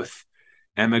are both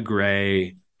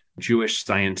émigré Jewish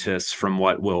scientists from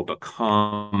what will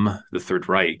become the Third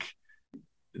Reich,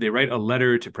 they write a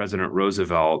letter to President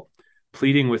Roosevelt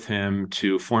pleading with him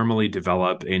to formally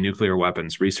develop a nuclear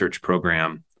weapons research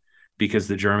program because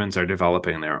the Germans are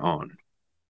developing their own.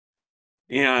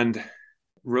 And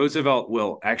Roosevelt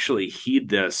will actually heed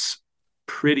this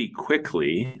pretty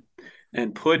quickly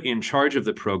and put in charge of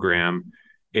the program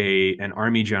an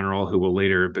Army general who will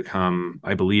later become,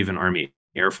 I believe, an Army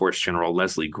Air Force General,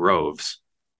 Leslie Groves.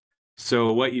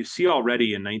 So what you see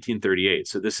already in 1938,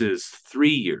 so this is 3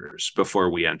 years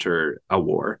before we enter a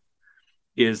war,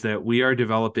 is that we are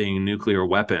developing nuclear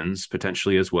weapons,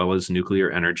 potentially, as well as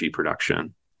nuclear energy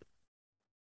production,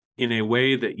 in a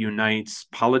way that unites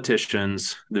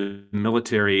politicians, the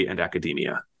military, and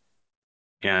academia.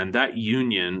 And that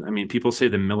union, people say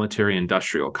the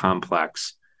military-industrial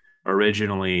complex.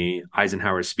 Originally,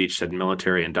 Eisenhower's speech said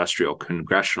military-industrial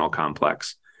congressional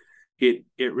complex. It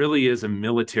really is a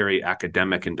military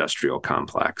academic industrial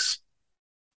complex.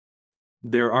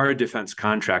 There are defense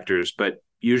contractors, but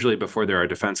usually before there are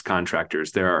defense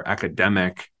contractors, there are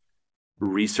academic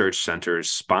research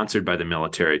centers sponsored by the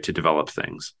military to develop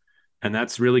things. And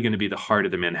that's really going to be the heart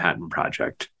of the Manhattan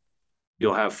Project.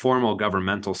 You'll have formal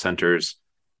governmental centers,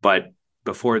 but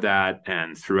before that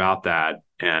and throughout that,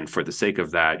 and for the sake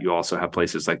of that, you also have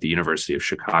places like the University of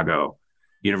Chicago,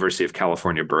 University of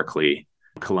California, Berkeley,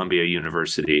 Columbia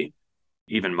University,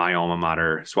 even my alma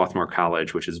mater, Swarthmore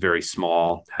College, which is very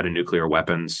small, had a nuclear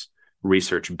weapons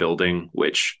research building,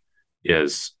 which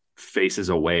faces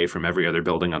away from every other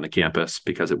building on the campus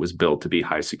because it was built to be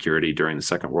high security during the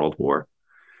Second World War.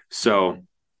 So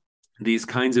these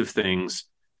kinds of things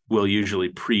will usually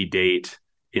predate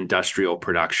industrial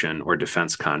production or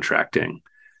defense contracting,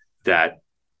 that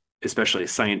especially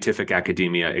scientific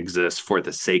academia exists for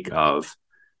the sake of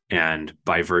and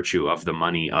by virtue of the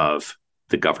money of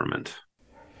the government.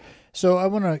 So I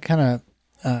want to kind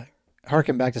of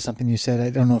harken back to something you said. I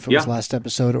don't know if it was last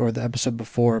episode or the episode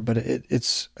before, but I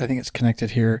think it's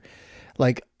connected here.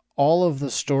 Like all of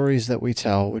the stories that we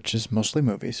tell, which is mostly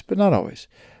movies, but not always,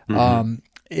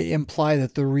 imply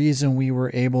that the reason we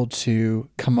were able to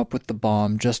come up with the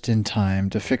bomb just in time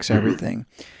to fix everything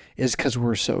is because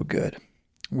we're so good.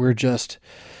 We're just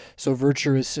so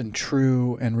virtuous and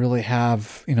true and really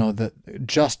have, the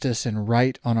justice and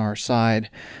right on our side,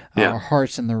 our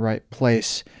hearts in the right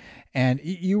place. And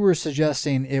you were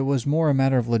suggesting it was more a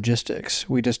matter of logistics.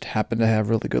 We just happen to have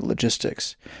really good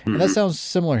logistics. And that sounds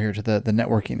similar here to the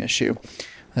networking issue.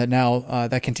 That now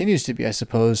that continues to be, I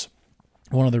suppose,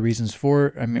 one of the reasons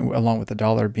for, I mean, along with the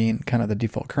dollar being kind of the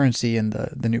default currency in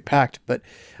the new pact, but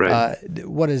Right.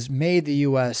 what has made the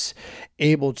U.S.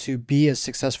 able to be as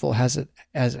successful as it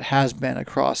has been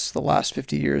across the last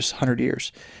 50 years, 100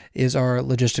 years, is our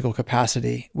logistical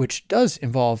capacity, which does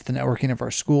involve the networking of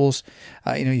our schools.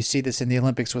 You see this in the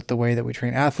Olympics with the way that we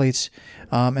train athletes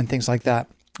and things like that.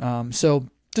 So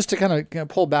just to kind of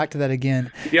pull back to that again,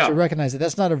 to Yeah. recognize that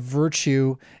that's not a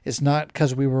virtue. It's not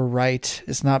because we were right.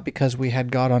 It's not because we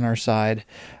had God on our side.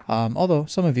 Although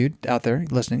some of you out there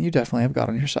listening, you definitely have God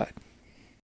on your side.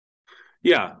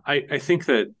 Yeah. I think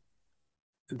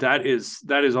that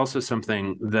is also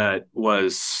something that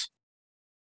was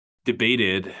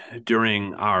debated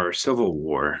during our Civil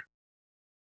War,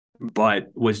 but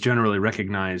was generally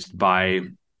recognized by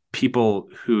people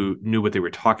who knew what they were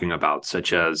talking about,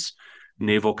 such as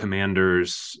naval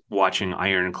commanders watching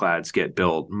ironclads get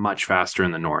built much faster in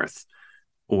the North,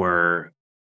 or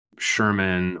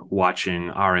Sherman watching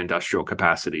our industrial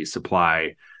capacity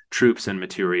supply troops and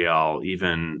material,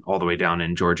 even all the way down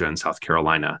in Georgia and South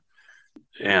Carolina.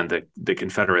 And the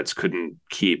Confederates couldn't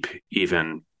keep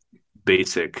even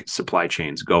basic supply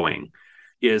chains going,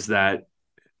 is that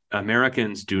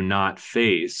Americans do not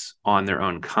face on their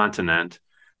own continent,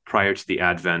 prior to the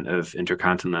advent of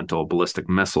intercontinental ballistic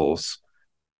missiles,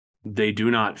 they do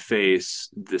not face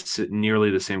nearly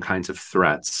the same kinds of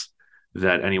threats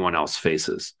that anyone else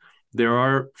faces. There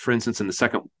are, for instance, in the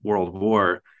Second World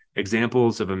War,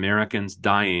 examples of Americans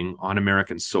dying on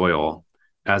American soil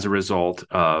as a result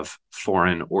of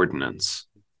foreign ordnance,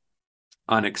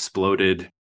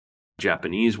 unexploded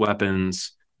Japanese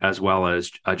weapons, as well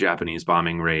as a Japanese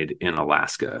bombing raid in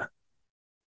Alaska.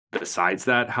 Besides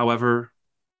that, however,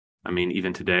 I mean,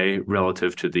 even today,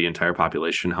 relative to the entire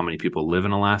population, how many people live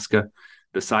in Alaska?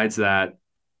 Besides that,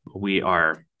 we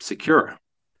are secure.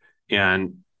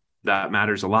 And that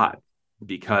matters a lot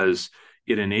because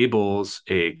it enables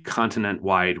a continent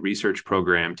wide research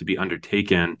program to be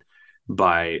undertaken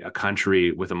by a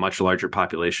country with a much larger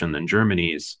population than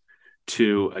Germany's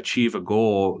to achieve a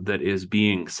goal that is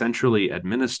being centrally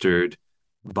administered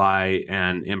by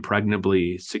an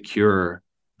impregnably secure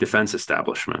defense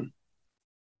establishment.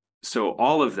 So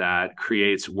all of that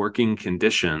creates working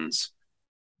conditions.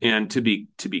 And to be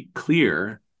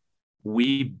clear,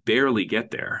 we barely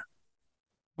get there.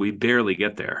 We barely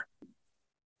get there.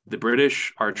 The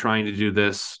British are trying to do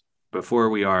this before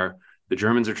we are. The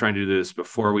Germans are trying to do this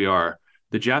before we are.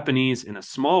 The Japanese, in a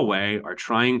small way, are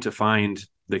trying to find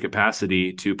the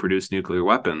capacity to produce nuclear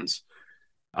weapons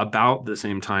about the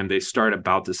same time. They start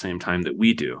about the same time that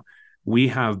we do. We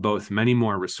have both many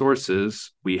more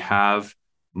resources, we have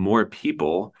more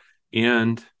people,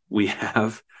 and we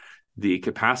have the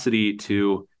capacity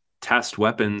to test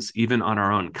weapons even on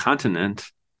our own continent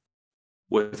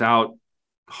without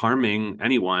harming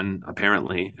anyone,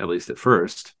 apparently, at least at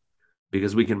first,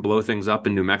 because we can blow things up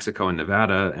in New Mexico and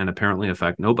Nevada and apparently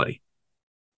affect nobody.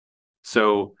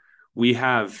 So we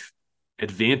have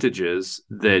advantages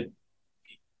that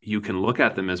you can look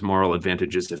at them as moral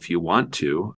advantages if you want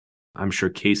to. I'm sure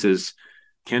cases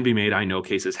can be made. I know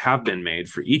cases have been made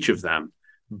for each of them.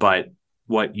 But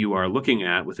what you are looking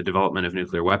at with the development of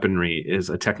nuclear weaponry is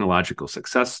a technological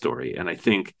success story. And I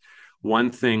think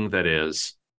one thing that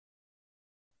is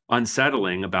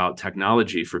unsettling about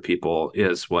technology for people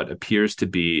is what appears to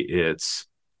be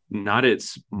not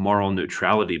its moral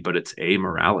neutrality, but its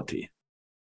amorality.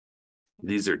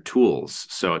 These are tools.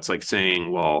 So it's like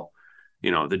saying, well,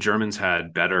 the Germans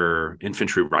had better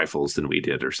infantry rifles than we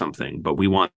did or something, but we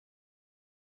won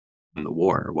the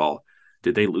war. Well,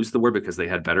 did they lose the war because they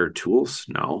had better tools?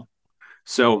 No.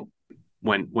 So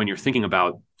when you're thinking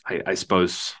about, I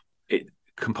suppose,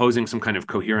 composing some kind of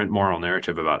coherent moral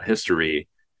narrative about history,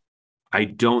 I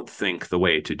don't think the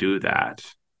way to do that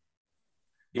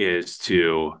is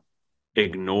to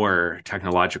ignore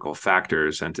technological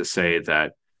factors and to say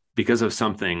that because of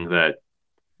something that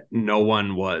no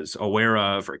one was aware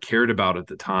of or cared about at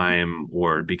the time,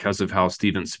 or because of how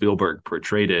Steven Spielberg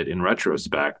portrayed it in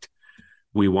retrospect,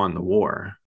 we won the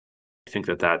war. I think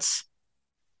it's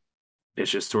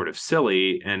just sort of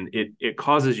silly, and it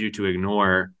causes you to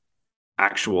ignore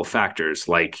actual factors.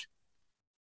 Like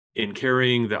in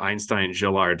carrying the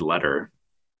Einstein-Gillard letter,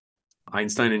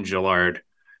 Einstein and Gillard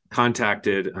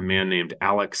contacted a man named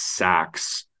Alex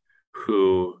Sachs,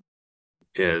 who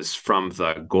is from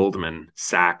the Goldman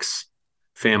Sachs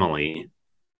family,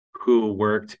 who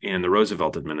worked in the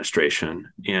Roosevelt administration.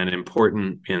 And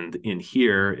important in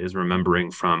here is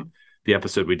remembering from the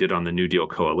episode we did on the New Deal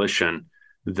coalition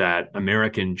that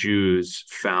American Jews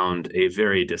found a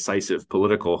very decisive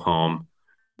political home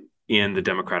in the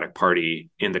Democratic Party,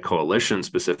 in the coalition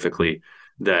specifically,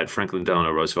 that Franklin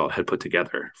Delano Roosevelt had put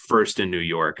together, first in New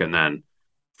York and then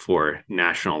for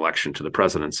national election to the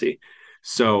presidency.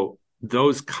 So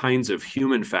those kinds of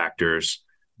human factors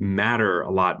matter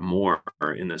a lot more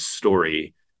in this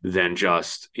story than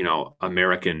just,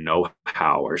 American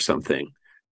know-how or something,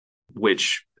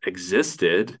 which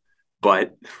existed,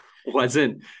 but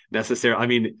wasn't necessarily. I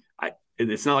mean,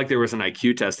 it's not like there was an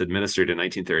IQ test administered in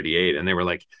 1938 and they were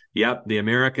like, yep, the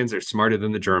Americans are smarter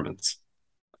than the Germans.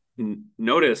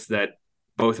 Notice that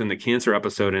both in the cancer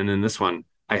episode and in this one,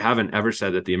 I haven't ever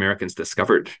said that the Americans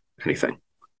discovered anything.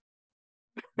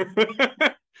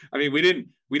 I mean,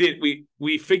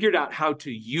 we figured out how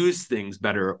to use things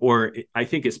better, or I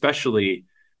think especially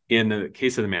in the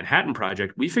case of the Manhattan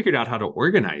Project, we figured out how to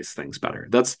organize things better.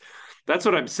 That's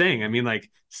what I'm saying. I mean, like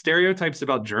stereotypes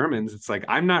about Germans, it's like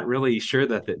I'm not really sure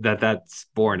that's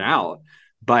borne out,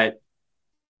 but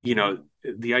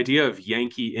the idea of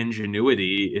Yankee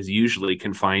ingenuity is usually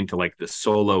confined to like the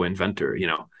solo inventor.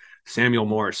 Samuel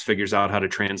Morse figures out how to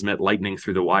transmit lightning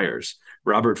through the wires.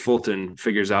 Robert Fulton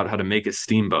figures out how to make a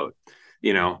steamboat,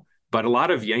 but a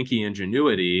lot of Yankee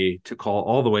ingenuity, to call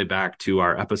all the way back to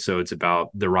our episodes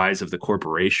about the rise of the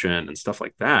corporation and stuff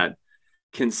like that,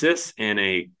 consists in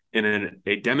a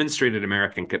demonstrated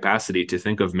American capacity to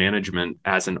think of management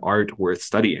as an art worth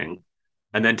studying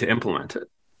and then to implement it.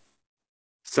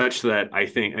 Such that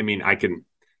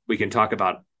we can talk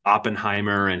about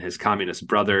Oppenheimer and his communist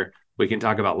brother. We can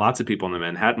talk about lots of people in the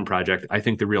Manhattan Project. I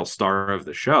think the real star of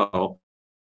the show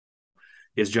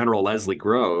is General Leslie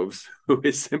Groves, who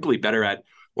is simply better at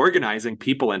organizing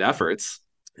people and efforts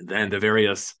than the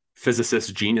various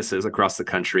physicist geniuses across the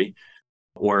country,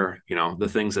 or, the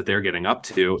things that they're getting up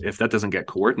to. If that doesn't get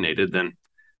coordinated, then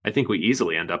I think we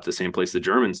easily end up the same place the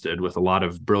Germans did, with a lot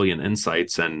of brilliant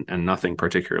insights and nothing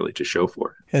particularly to show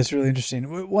for it. It's really interesting.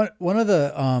 One of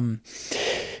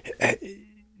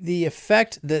the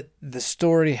effect that the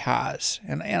story has,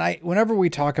 and I, whenever we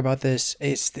talk about this,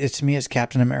 it's to me, it's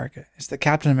Captain America. It's the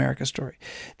Captain America story.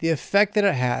 The effect that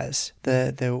it has,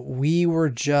 that we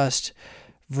were just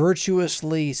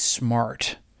virtuously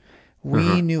smart.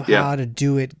 We knew how to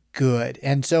do it good.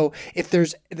 And so if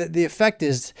there's the effect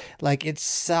is like, it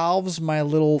solves my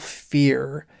little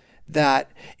fear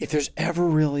that if there's ever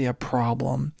really a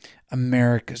problem,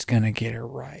 America's going to get it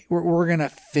right. We're going to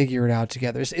figure it out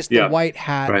together. It's the white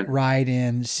hat ride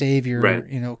in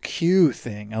savior, Q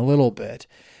thing a little bit.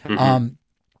 And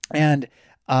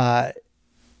I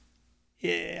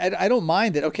don't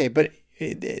mind that. Okay. But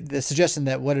the suggestion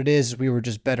that what it is we were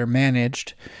just better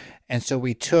managed. And so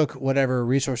we took whatever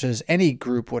resources any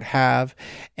group would have,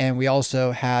 and we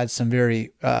also had some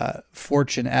very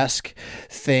fortune-esque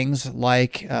things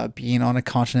like being on a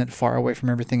continent far away from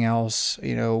everything else,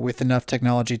 with enough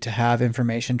technology to have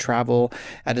information travel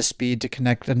at a speed to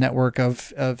connect a network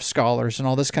of scholars and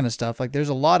all this kind of stuff. Like there's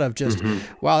a lot of just,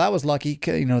 wow, that was lucky,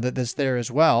 that that's there as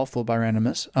well, fooled by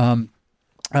randomness.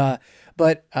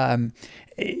 But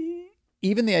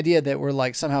even the idea that we're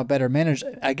like somehow better managed,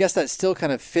 I guess that still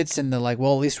kind of fits in the like,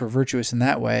 well, at least we're virtuous in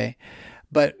that way.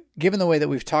 But given the way that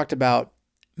we've talked about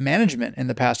management in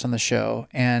the past on the show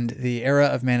and the era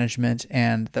of management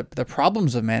and the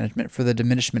problems of management for the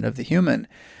diminishment of the human,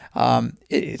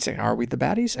 it's like, are we the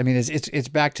baddies? I mean, it's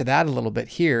back to that a little bit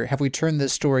here. Have we turned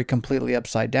this story completely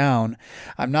upside down?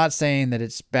 I'm not saying that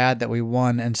it's bad that we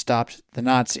won and stopped the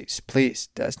Nazis. Please,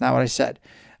 that's not what I said.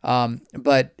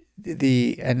 But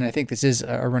and I think this is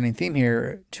a running theme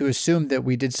here, to assume that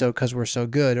we did so because we're so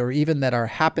good, or even that our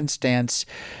happenstance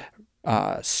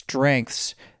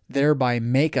strengths thereby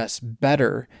make us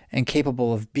better and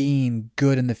capable of being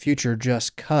good in the future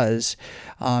just because,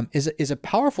 is a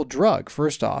powerful drug,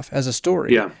 first off, as a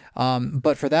story. Yeah.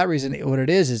 But for that reason, what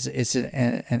it is it's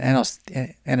an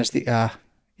anesthetic.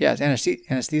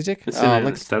 It's an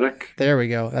anesthetic. There we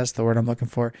go. That's the word I'm looking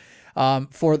for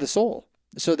the soul.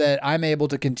 So that I'm able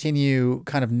to continue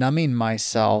kind of numbing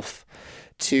myself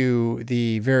to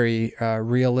the very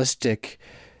realistic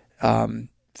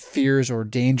fears or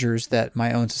dangers that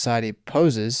my own society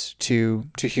poses to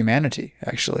humanity,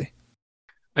 actually.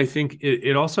 I think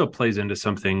it also plays into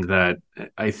something that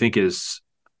I think is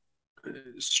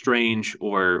strange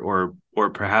or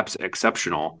perhaps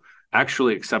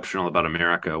actually exceptional about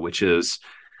America, which is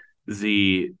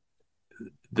the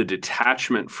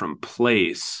detachment from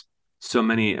place so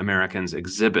many Americans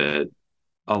exhibit,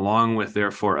 along with,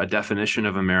 therefore, a definition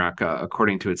of America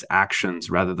according to its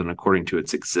actions rather than according to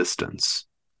its existence.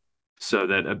 So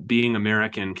that being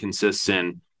American consists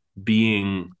in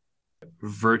being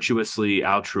virtuously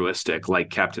altruistic, like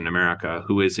Captain America,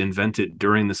 who is invented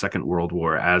during the Second World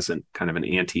War as kind of an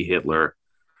anti-Hitler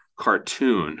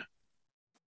cartoon.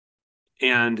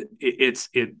 And it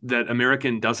that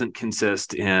American doesn't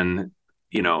consist in,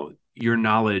 your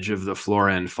knowledge of the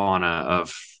flora and fauna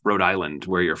of Rhode Island,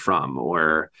 where you're from,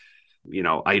 or,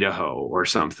 Idaho or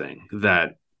something.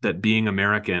 That being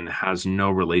American has no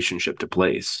relationship to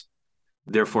place.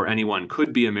 Therefore, anyone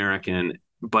could be American,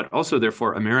 but also,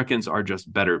 therefore, Americans are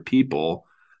just better people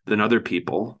than other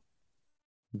people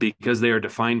because they are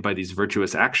defined by these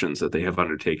virtuous actions that they have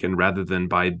undertaken rather than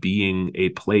by being a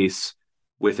place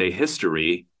with a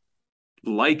history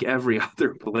like every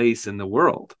other place in the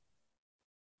world.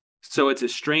 So it's a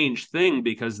strange thing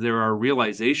because there are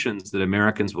realizations that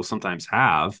Americans will sometimes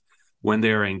have when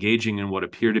they are engaging in what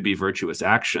appear to be virtuous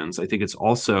actions. I think it's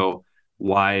also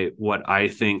why what I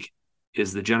think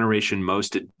is the generation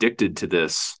most addicted to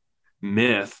this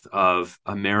myth of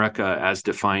America as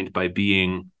defined by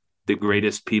being the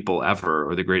greatest people ever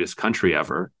or the greatest country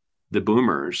ever, the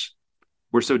boomers,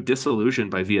 were so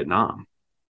disillusioned by Vietnam.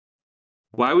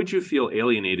 Why would you feel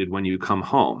alienated when you come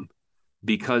home?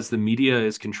 Because the media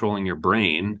is controlling your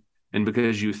brain and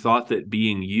because you thought that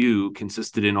being you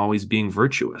consisted in always being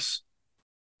virtuous.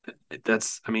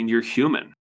 You're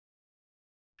human.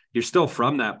 You're still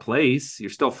from that place. You're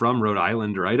still from Rhode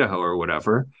Island or Idaho or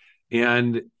whatever.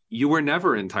 And you were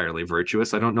never entirely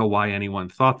virtuous. I don't know why anyone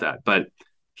thought that, but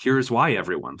here's why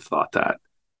everyone thought that.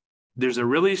 There's a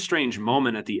really strange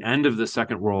moment at the end of the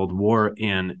Second World War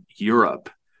in Europe,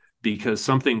 because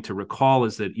something to recall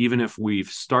is that even if we've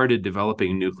started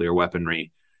developing nuclear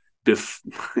weaponry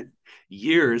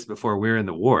years before we're in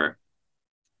the war,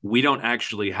 we don't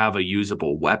actually have a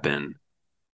usable weapon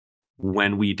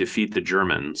when we defeat the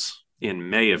Germans in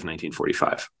May of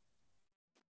 1945.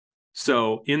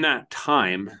 So in that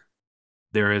time,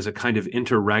 there is a kind of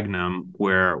interregnum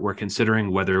where we're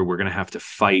considering whether we're going to have to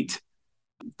fight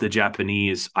the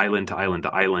Japanese island to island to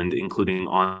island, including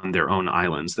on their own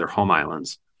islands, their home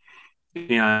islands.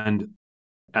 And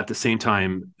at the same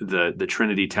time, the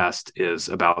Trinity test is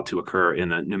about to occur in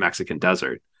the New Mexican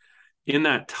desert. In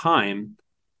that time,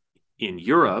 in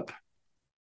Europe,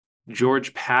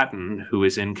 George Patton, who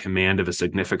is in command of a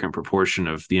significant proportion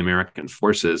of the American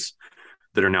forces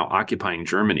that are now occupying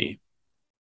Germany,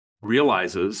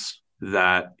 realizes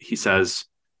that, he says,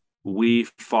 we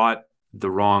fought the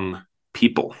wrong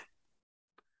people.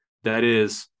 That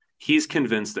is, he's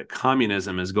convinced that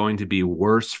communism is going to be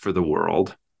worse for the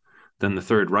world than the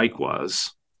Third Reich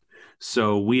was.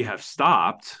 So we have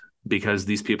stopped because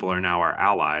these people are now our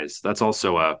allies. That's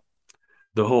also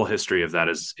the whole history of that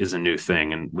is a new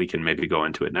thing, and we can maybe go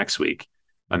into it next week,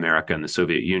 America and the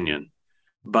Soviet Union.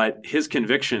 But his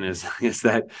conviction is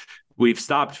that we've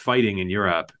stopped fighting in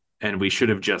Europe and we should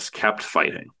have just kept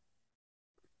fighting.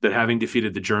 That having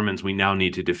defeated the Germans, we now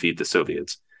need to defeat the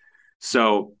Soviets.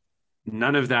 So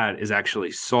none of that is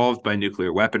actually solved by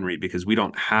nuclear weaponry because we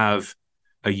don't have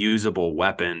a usable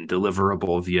weapon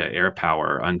deliverable via air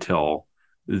power until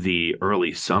the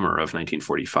early summer of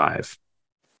 1945.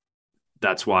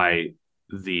 That's why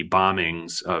the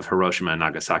bombings of Hiroshima and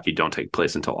Nagasaki don't take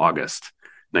place until August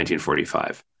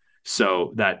 1945.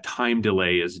 So that time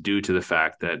delay is due to the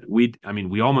fact that we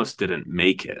almost didn't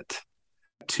make it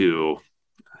to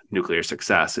nuclear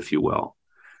success, if you will.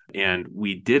 And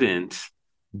we didn't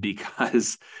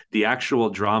because the actual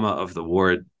drama of the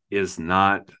war is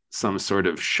not some sort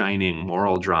of shining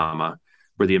moral drama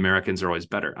where the Americans are always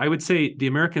better. I would say the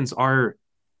Americans are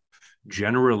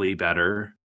generally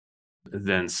better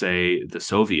than, say, the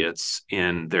Soviets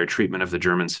in their treatment of the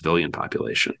German civilian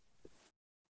population.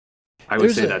 I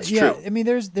would say that's true. I mean,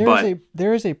 there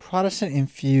is a Protestant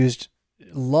infused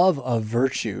love of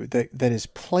virtue that is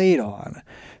played on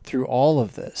through all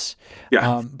of this.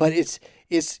 Yeah. But it's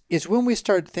when we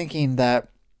start thinking that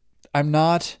I'm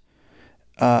not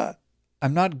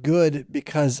good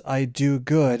because I do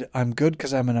good. I'm good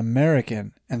because I'm an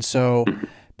American. And so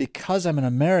because I'm an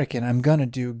American, I'm going to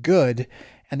do good.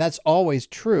 And that's always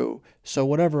true. So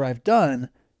whatever I've done,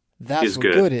 that's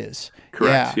what good is.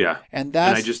 Correct. Yeah. And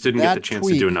I just didn't get the chance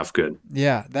to do enough good.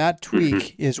 Yeah. That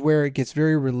tweak is where it gets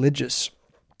very religious.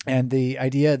 And the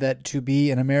idea that to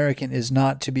be an American is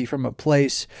not to be from a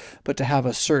place, but to have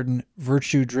a certain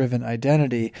virtue-driven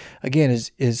identity, again,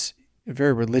 is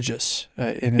very religious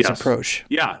in its approach.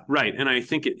 Yeah, right. And I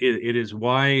think it is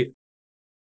why,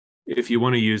 if you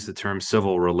want to use the term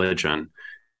civil religion,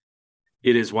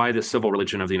 it is why the civil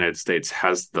religion of the United States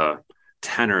has the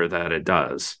tenor that it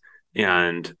does.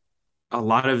 And a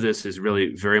lot of this is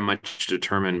really very much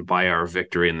determined by our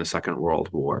victory in the Second World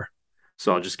War.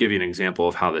 So I'll just give you an example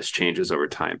of how this changes over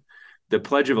time. The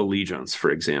Pledge of Allegiance,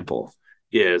 for example,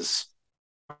 is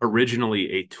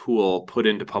originally a tool put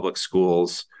into public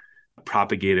schools,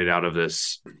 propagated out of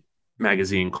this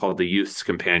magazine called The Youth's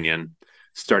Companion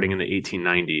starting in the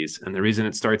 1890s. And the reason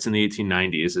it starts in the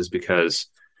 1890s is because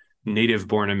native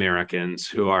born Americans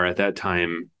who are at that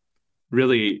time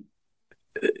really,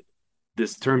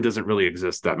 this term doesn't really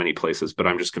exist that many places, but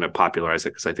I'm just going to popularize it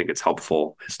because I think it's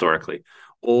helpful historically.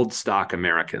 Old stock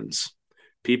Americans,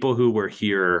 people who were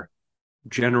here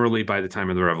generally by the time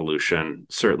of the Revolution,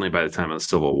 certainly by the time of the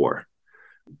Civil War.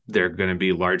 They're going to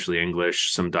be largely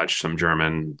English, some Dutch, some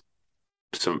German,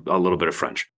 a little bit of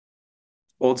French.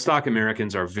 Old stock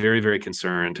Americans are very, very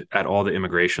concerned at all the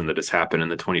immigration that has happened in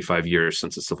the 25 years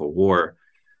since the Civil War.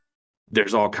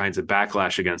 There's all kinds of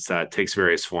backlash against that, takes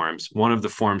various forms. One of the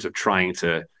forms of trying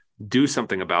to do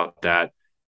something about that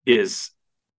is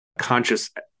conscious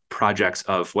projects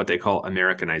of what they call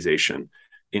Americanization,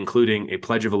 including a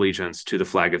pledge of allegiance to the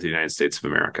flag of the United States of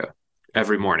America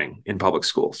every morning in public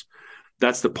schools.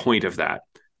 That's the point of that.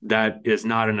 That is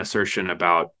not an assertion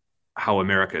about how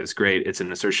America is great. It's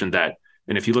an assertion that,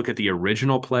 and if you look at the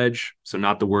original pledge, so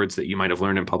not the words that you might have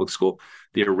learned in public school,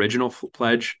 the original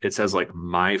pledge, it says like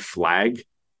my flag.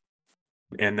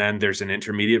 And then there's an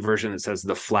intermediate version that says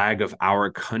the flag of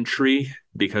our country,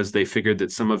 because they figured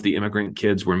that some of the immigrant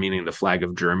kids were meaning the flag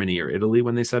of Germany or Italy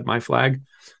when they said my flag.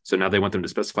 So now they want them to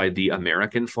specify the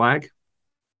American flag.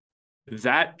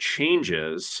 That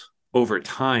changes over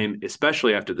time,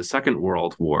 especially after the Second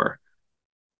World War,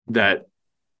 that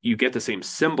you get the same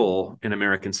symbol in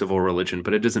American civil religion,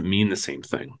 but it doesn't mean the same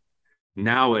thing.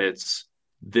 Now it's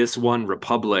this one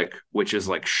republic, which is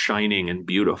like shining and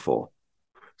beautiful.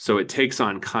 So it takes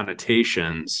on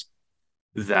connotations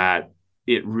that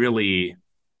it really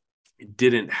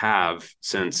didn't have,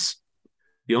 since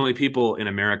the only people in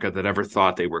America that ever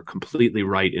thought they were completely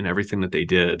right in everything that they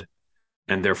did,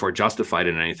 and therefore justified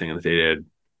in anything that they did,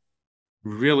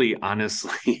 really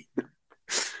honestly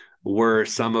were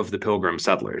some of the Pilgrim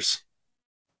settlers.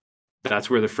 That's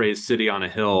where the phrase city on a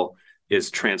hill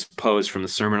is transposed from the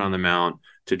Sermon on the Mount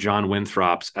to John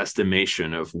Winthrop's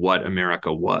estimation of what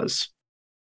America was.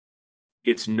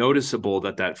 It's noticeable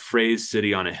that that phrase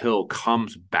city on a hill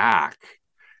comes back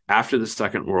after the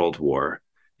Second World War,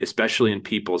 especially in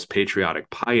people's patriotic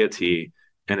piety,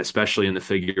 and especially in the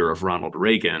figure of Ronald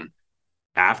Reagan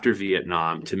after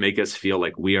Vietnam, to make us feel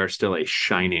like we are still a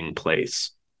shining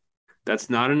place.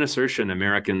 That's not an assertion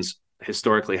Americans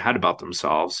historically had about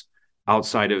themselves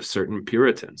outside of certain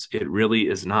Puritans. It really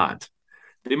is not.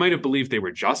 They might have believed they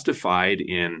were justified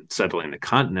in settling the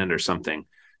continent or something,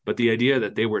 but the idea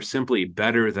that they were simply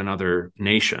better than other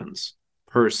nations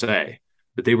per se,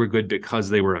 that they were good because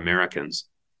they were Americans,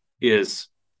 it's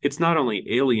not only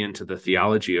alien to the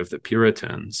theology of the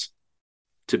Puritans,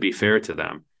 to be fair to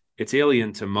them, it's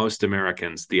alien to most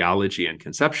Americans' theology and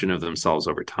conception of themselves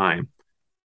over time.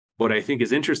 What I think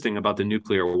is interesting about the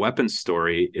nuclear weapons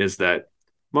story is that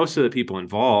most of the people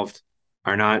involved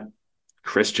are not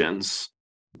Christians.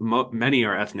 Many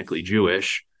are ethnically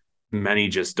Jewish. Many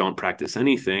just don't practice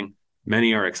anything.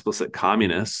 Many are explicit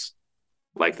communists,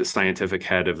 like the scientific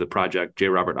head of the project, J.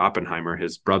 Robert Oppenheimer.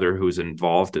 His brother, who's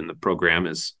involved in the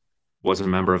program, was a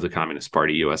member of the Communist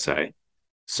Party USA.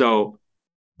 So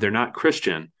they're not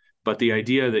Christian, but the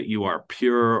idea that you are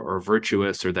pure or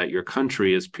virtuous, or that your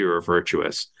country is pure or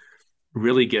virtuous,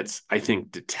 really gets, I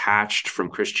think, detached from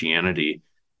Christianity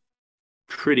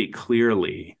pretty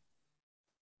clearly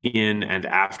in and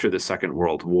after the Second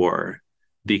World War,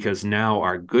 because now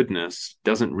our goodness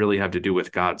doesn't really have to do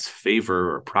with God's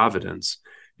favor or providence.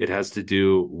 It has to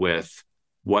do with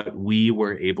what we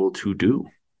were able to do.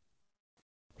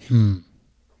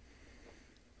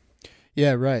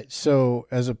 Yeah, right. So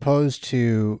as opposed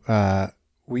to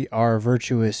we are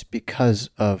virtuous because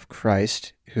of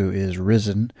Christ, who is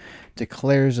risen,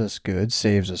 declares us good,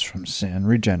 saves us from sin,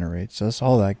 regenerates us,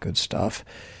 all that good stuff.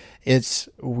 It's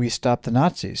we stop the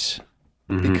Nazis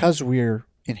because we're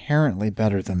inherently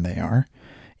better than they are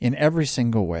in every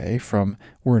single way, from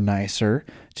we're nicer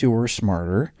to we're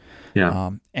smarter.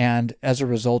 Yeah. And as a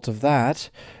result of that,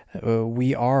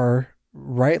 we are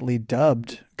rightly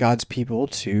dubbed God's people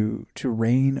to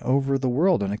reign over the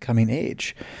world in a coming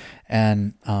age.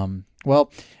 And,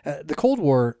 the Cold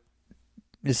War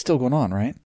is still going on,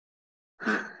 right?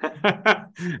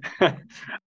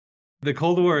 The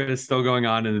Cold War is still going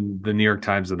on in the New York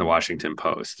Times and the Washington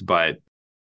Post, but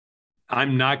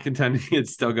I'm not contending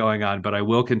it's still going on, but I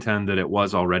will contend that it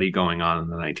was already going on in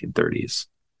the 1930s.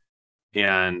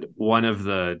 And one of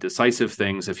the decisive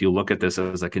things, if you look at this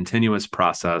as a continuous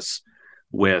process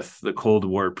with the Cold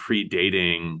War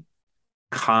predating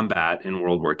combat in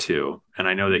World War II, and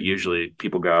I know that usually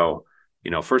people go,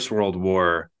 First World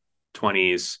War,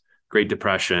 20s, Great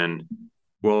Depression,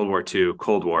 World War II,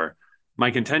 Cold War. My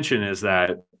contention is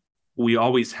that we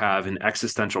always have an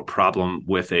existential problem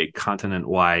with a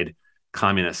continent-wide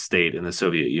communist state in the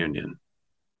Soviet Union.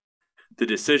 The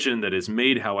decision that is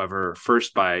made, however,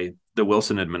 first by the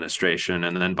Wilson administration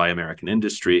and then by American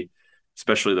industry,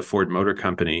 especially the Ford Motor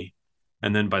Company,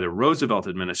 and then by the Roosevelt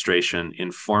administration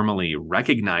in formally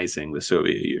recognizing the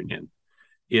Soviet Union,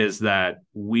 is that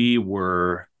we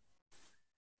were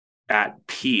at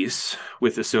peace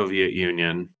with the Soviet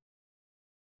Union,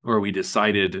 or we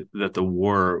decided that the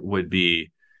war would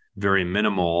be very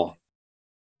minimal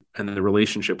and the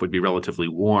relationship would be relatively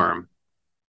warm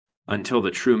until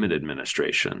the Truman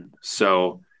administration.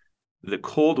 So the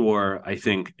Cold War, I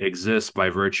think, exists by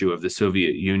virtue of the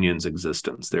Soviet Union's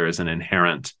existence. There is an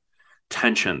inherent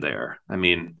tension there. I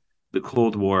mean, the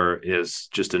Cold War is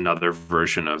just another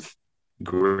version of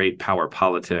great power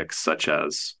politics, such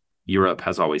as Europe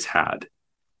has always had.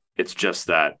 It's just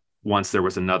that once there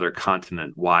was another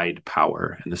continent-wide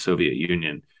power in the Soviet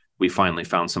Union, we finally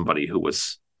found somebody who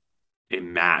was a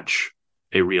match,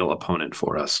 a real opponent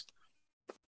for us.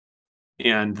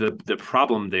 And the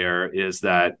problem there is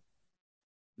that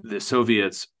the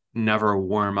Soviets never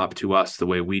warm up to us the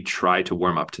way we try to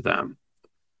warm up to them,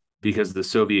 because the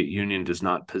Soviet Union does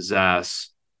not possess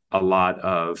a lot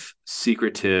of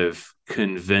secretive,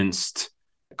 convinced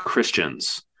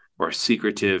Christians or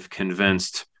secretive,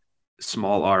 convinced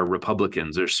small r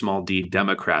Republicans or small d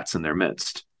Democrats in their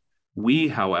midst. We,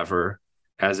 however,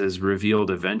 as is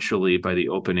revealed eventually by the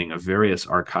opening of various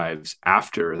archives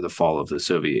after the fall of the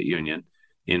Soviet Union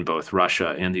in both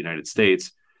Russia and the United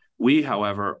States, we,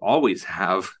 however, always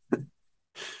have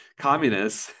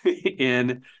communists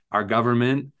in our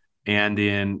government and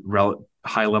in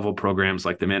high-level programs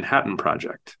like the Manhattan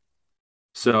Project.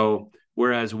 So,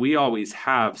 whereas we always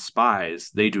have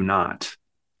spies, they do not.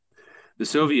 The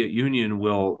Soviet Union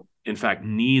will, in fact,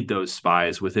 need those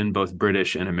spies within both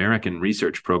British and American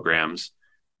research programs,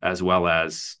 as well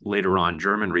as later on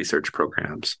German research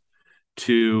programs,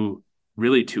 to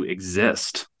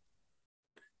exist,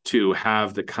 to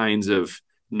have the kinds of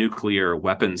nuclear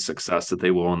weapons success that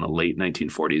they will in the late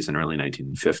 1940s and early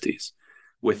 1950s.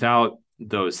 Without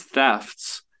those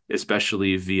thefts,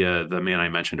 especially via the man I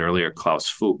mentioned earlier, Klaus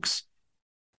Fuchs,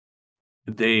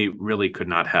 they really could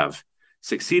not have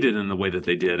succeeded in the way that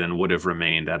they did and would have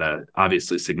remained at a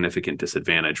obviously significant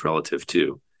disadvantage relative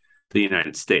to the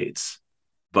United States.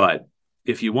 But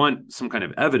if you want some kind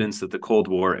of evidence that the Cold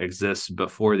War exists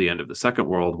before the end of the Second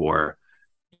World War,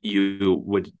 you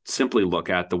would simply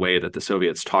look at the way that the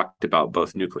Soviets talked about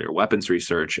both nuclear weapons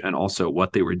research and also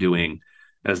what they were doing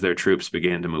as their troops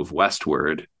began to move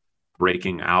westward,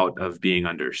 breaking out of being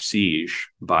under siege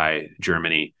by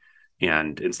Germany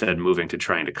and instead moving to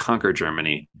trying to conquer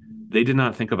Germany. They did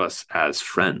not think of us as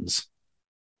friends.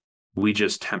 We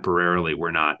just temporarily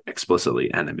were not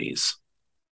explicitly enemies.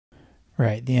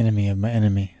 Right. The enemy of my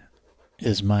enemy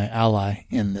is my ally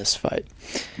in this fight.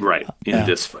 Right. In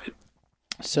this fight.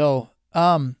 So,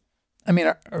 I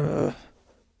mean,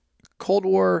 Cold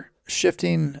War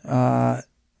shifting enemies,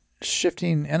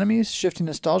 shifting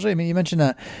nostalgia. I mean, you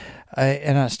mentioned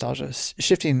nostalgia,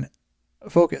 shifting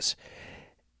focus.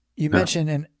 You mentioned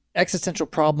an existential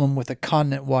problem with a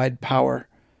continent-wide power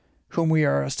whom we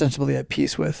are ostensibly at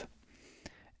peace with.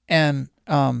 And,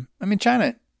 I mean,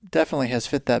 China definitely has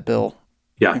fit that bill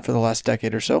for the last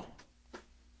decade or so.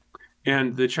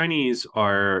 And the Chinese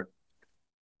are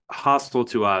hostile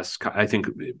to us, I think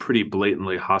pretty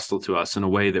blatantly hostile to us in a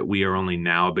way that we are only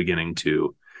now beginning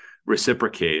to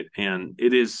reciprocate. And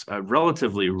it is a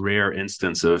relatively rare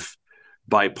instance of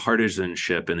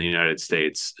bipartisanship in the United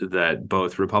States that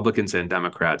both Republicans and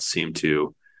Democrats seem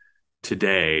to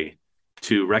today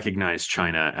to recognize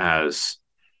China as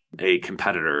a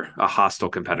competitor, a hostile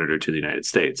competitor to the United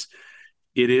States.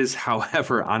 It is,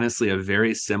 however, honestly, a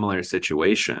very similar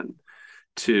situation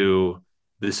to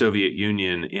the Soviet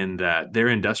Union in that their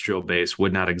industrial base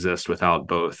would not exist without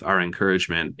both our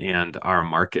encouragement and our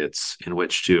markets in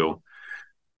which to,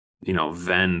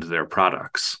 vend their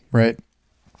products. Right.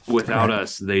 Without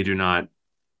us, they do not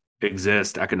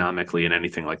exist economically in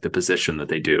anything like the position that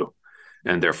they do,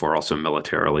 and therefore also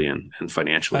militarily and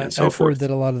financially and so forth. I've heard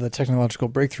that a lot of the technological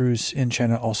breakthroughs in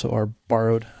China also are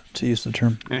borrowed, to use the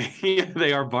term. Yeah,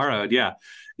 they are borrowed. Yeah.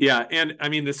 Yeah. And I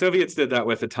mean, the Soviets did that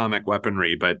with atomic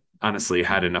weaponry, but honestly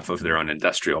had enough of their own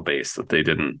industrial base that they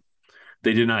did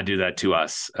not do that to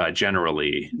us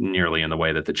generally, nearly in the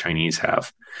way that the Chinese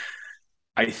have.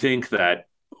 I think that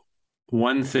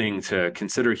one thing to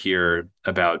consider here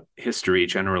about history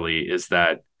generally is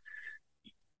that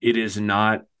it is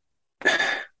not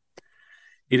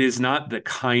it is not the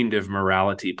kind of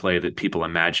morality play that people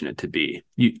imagine it to be.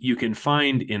 You can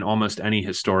find in almost any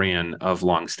historian of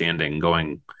long standing,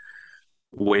 going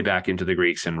way back into the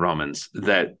Greeks and Romans,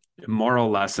 that moral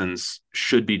lessons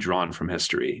should be drawn from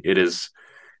history. It is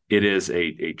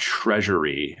a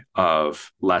treasury of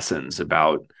lessons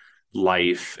about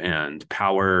life and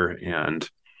power and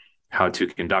how to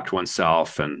conduct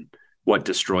oneself and what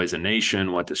destroys a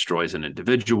nation, what destroys an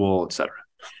individual, etc.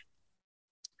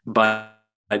 But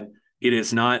it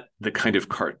is not the kind of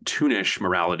cartoonish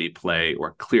morality play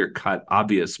or clear-cut,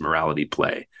 obvious morality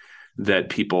play that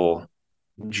people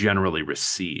generally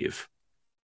receive.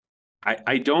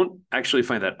 I don't actually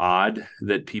find that odd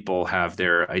that people have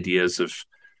their ideas of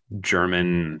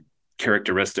German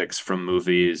characteristics from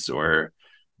movies or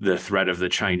the threat of the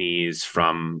Chinese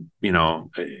from,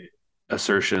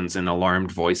 assertions in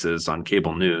alarmed voices on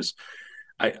cable news.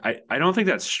 I don't think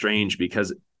that's strange,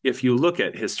 because if you look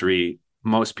at history,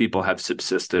 most people have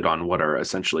subsisted on what are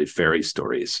essentially fairy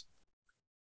stories.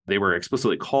 They were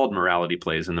explicitly called morality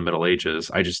plays in the Middle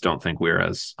Ages. I just don't think we're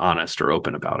as honest or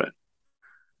open about it.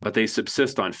 But they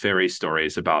subsist on fairy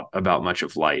stories about much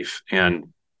of life.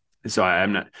 And so I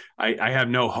have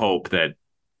no hope that,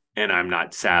 and I'm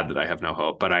not sad that I have no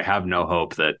hope, but I have no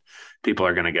hope that people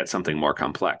are going to get something more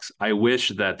complex. I wish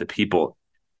that the people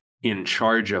in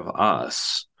charge of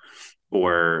us,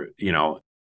 or,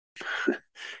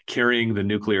 carrying the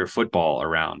nuclear football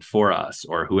around for us,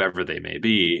 or whoever they may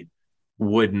be,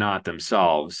 would not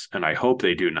themselves, and I hope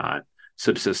they do not,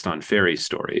 subsist on fairy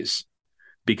stories.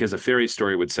 Because a fairy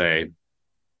story would say,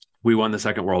 we won the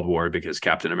Second World War because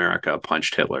Captain America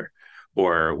punched Hitler,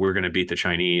 or we're going to beat the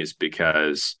Chinese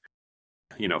because,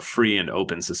 free and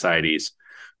open societies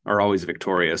are always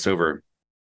victorious over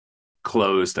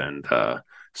closed and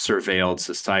surveilled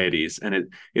societies. And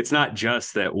it's not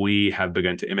just that we have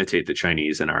begun to imitate the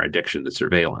Chinese in our addiction to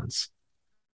surveillance.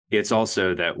 It's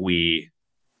also that we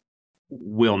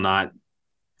will not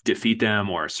defeat them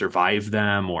or survive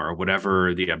them, or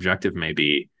whatever the objective may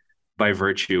be, by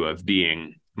virtue of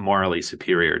being morally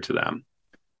superior to them.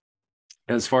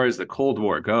 As far as the Cold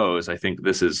War goes, I think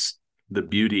this is the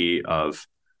beauty of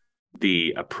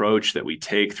the approach that we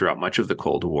take throughout much of the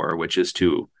Cold War, which is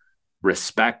to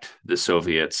respect the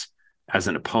Soviets as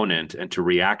an opponent and to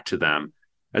react to them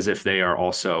as if they are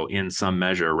also in some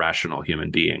measure rational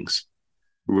human beings,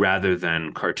 rather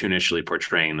than cartoonishly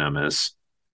portraying them as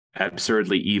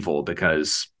absurdly evil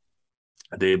because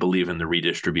they believe in the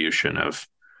redistribution of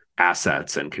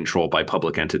assets and control by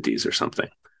public entities or something.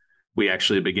 We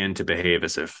actually begin to behave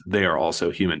as if they are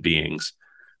also human beings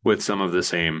with some of the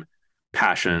same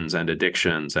passions and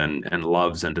addictions and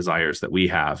loves and desires that we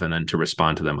have, and then to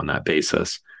respond to them on that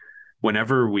basis.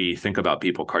 Whenever we think about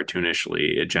people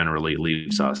cartoonishly, it generally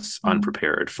leaves us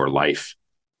unprepared for life.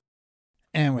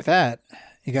 And with that,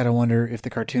 you got to wonder if the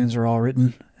cartoons are all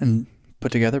written and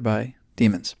put together by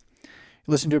demons. You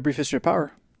listen to A Brief History of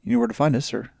Power, you know where to find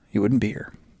us, or you wouldn't be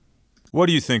here. What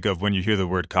do you think of when you hear the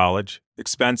word college?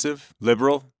 Expensive?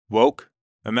 Liberal? Woke?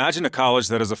 Imagine a college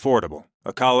that is affordable,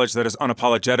 a college that is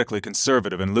unapologetically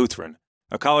conservative and Lutheran,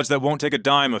 a college that won't take a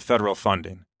dime of federal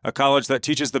funding, a college that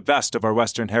teaches the best of our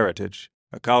Western heritage,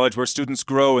 a college where students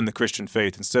grow in the Christian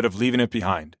faith instead of leaving it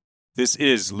behind. This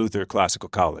is Luther Classical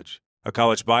College, a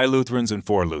college by Lutherans and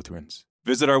for Lutherans.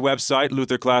 Visit our website,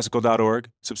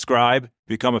 lutherclassical.org, subscribe,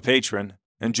 become a patron,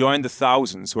 and join the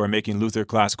thousands who are making Luther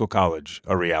Classical College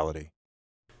a reality.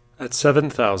 At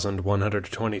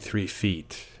 7,123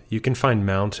 feet, you can find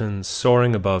mountains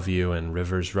soaring above you and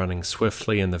rivers running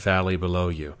swiftly in the valley below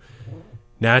you.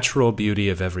 Natural beauty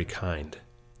of every kind.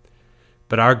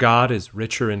 But our God is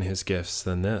richer in his gifts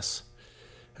than this.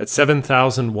 At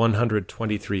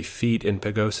 7,123 feet in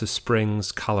Pagosa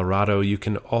Springs, Colorado, you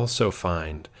can also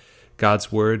find God's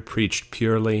Word preached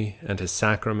purely and his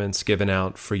sacraments given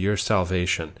out for your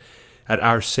salvation at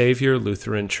Our Savior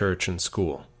Lutheran Church and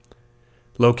School.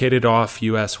 Located off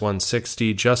US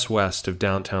 160 just west of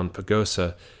downtown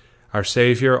Pagosa, Our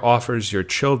Savior offers your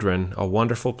children a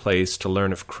wonderful place to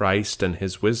learn of Christ and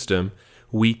his wisdom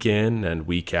week in and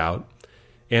week out,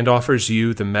 and offers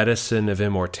you the medicine of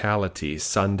immortality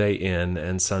Sunday in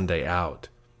and Sunday out.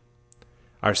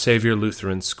 Our Savior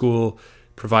Lutheran School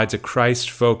provides a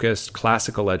Christ-focused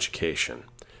classical education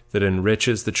that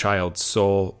enriches the child's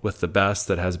soul with the best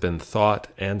that has been thought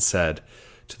and said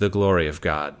to the glory of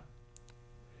God.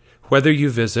 Whether you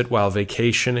visit while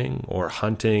vacationing or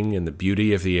hunting in the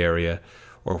beauty of the area,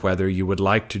 or whether you would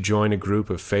like to join a group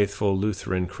of faithful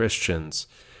Lutheran Christians,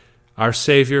 Our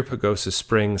Savior Pagosa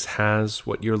Springs has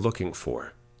what you're looking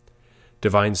for.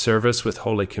 Divine service with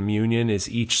Holy Communion is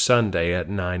each Sunday at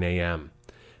 9 a.m.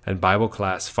 and Bible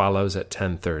class follows at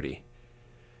 10:30.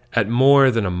 At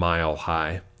more than a mile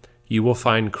high, you will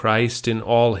find Christ in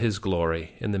all his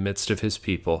glory in the midst of his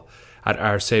people at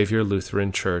Our Savior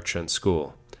Lutheran Church and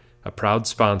School, a proud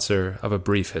sponsor of A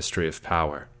Brief History of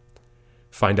Power.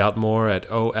 Find out more at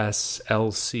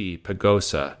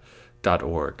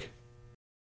oslcpagosa.org.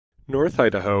 North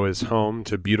Idaho is home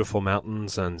to beautiful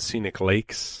mountains and scenic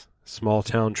lakes,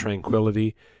 small-town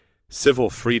tranquility, civil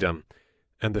freedom,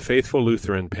 and the faithful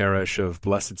Lutheran parish of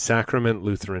Blessed Sacrament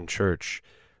Lutheran Church,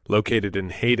 located in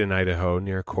Hayden, Idaho,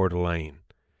 near Coeur d'Alene.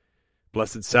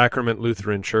 Blessed Sacrament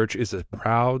Lutheran Church is a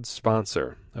proud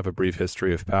sponsor of A Brief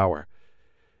History of Power.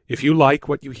 If you like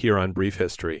what you hear on Brief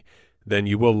History, then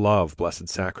you will love Blessed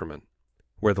Sacrament,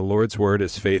 where the Lord's Word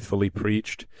is faithfully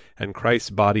preached and Christ's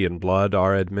body and blood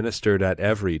are administered at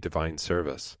every divine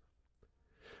service.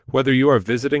 Whether you are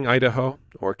visiting Idaho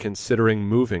or considering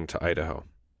moving to Idaho,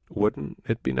 wouldn't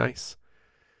it be nice?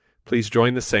 Please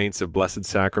join the saints of Blessed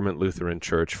Sacrament Lutheran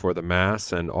Church for the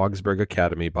Mass and Augsburg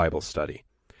Academy Bible Study.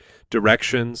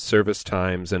 Directions, service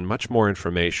times, and much more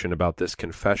information about this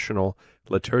confessional,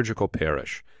 liturgical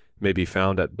parish may be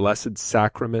found at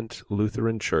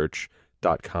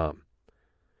blessedsacramentlutheranchurch.com.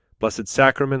 Blessed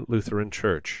Sacrament Lutheran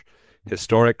Church,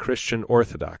 historic Christian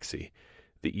orthodoxy,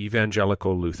 the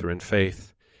evangelical Lutheran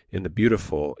faith in the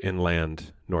beautiful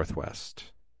inland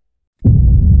Northwest.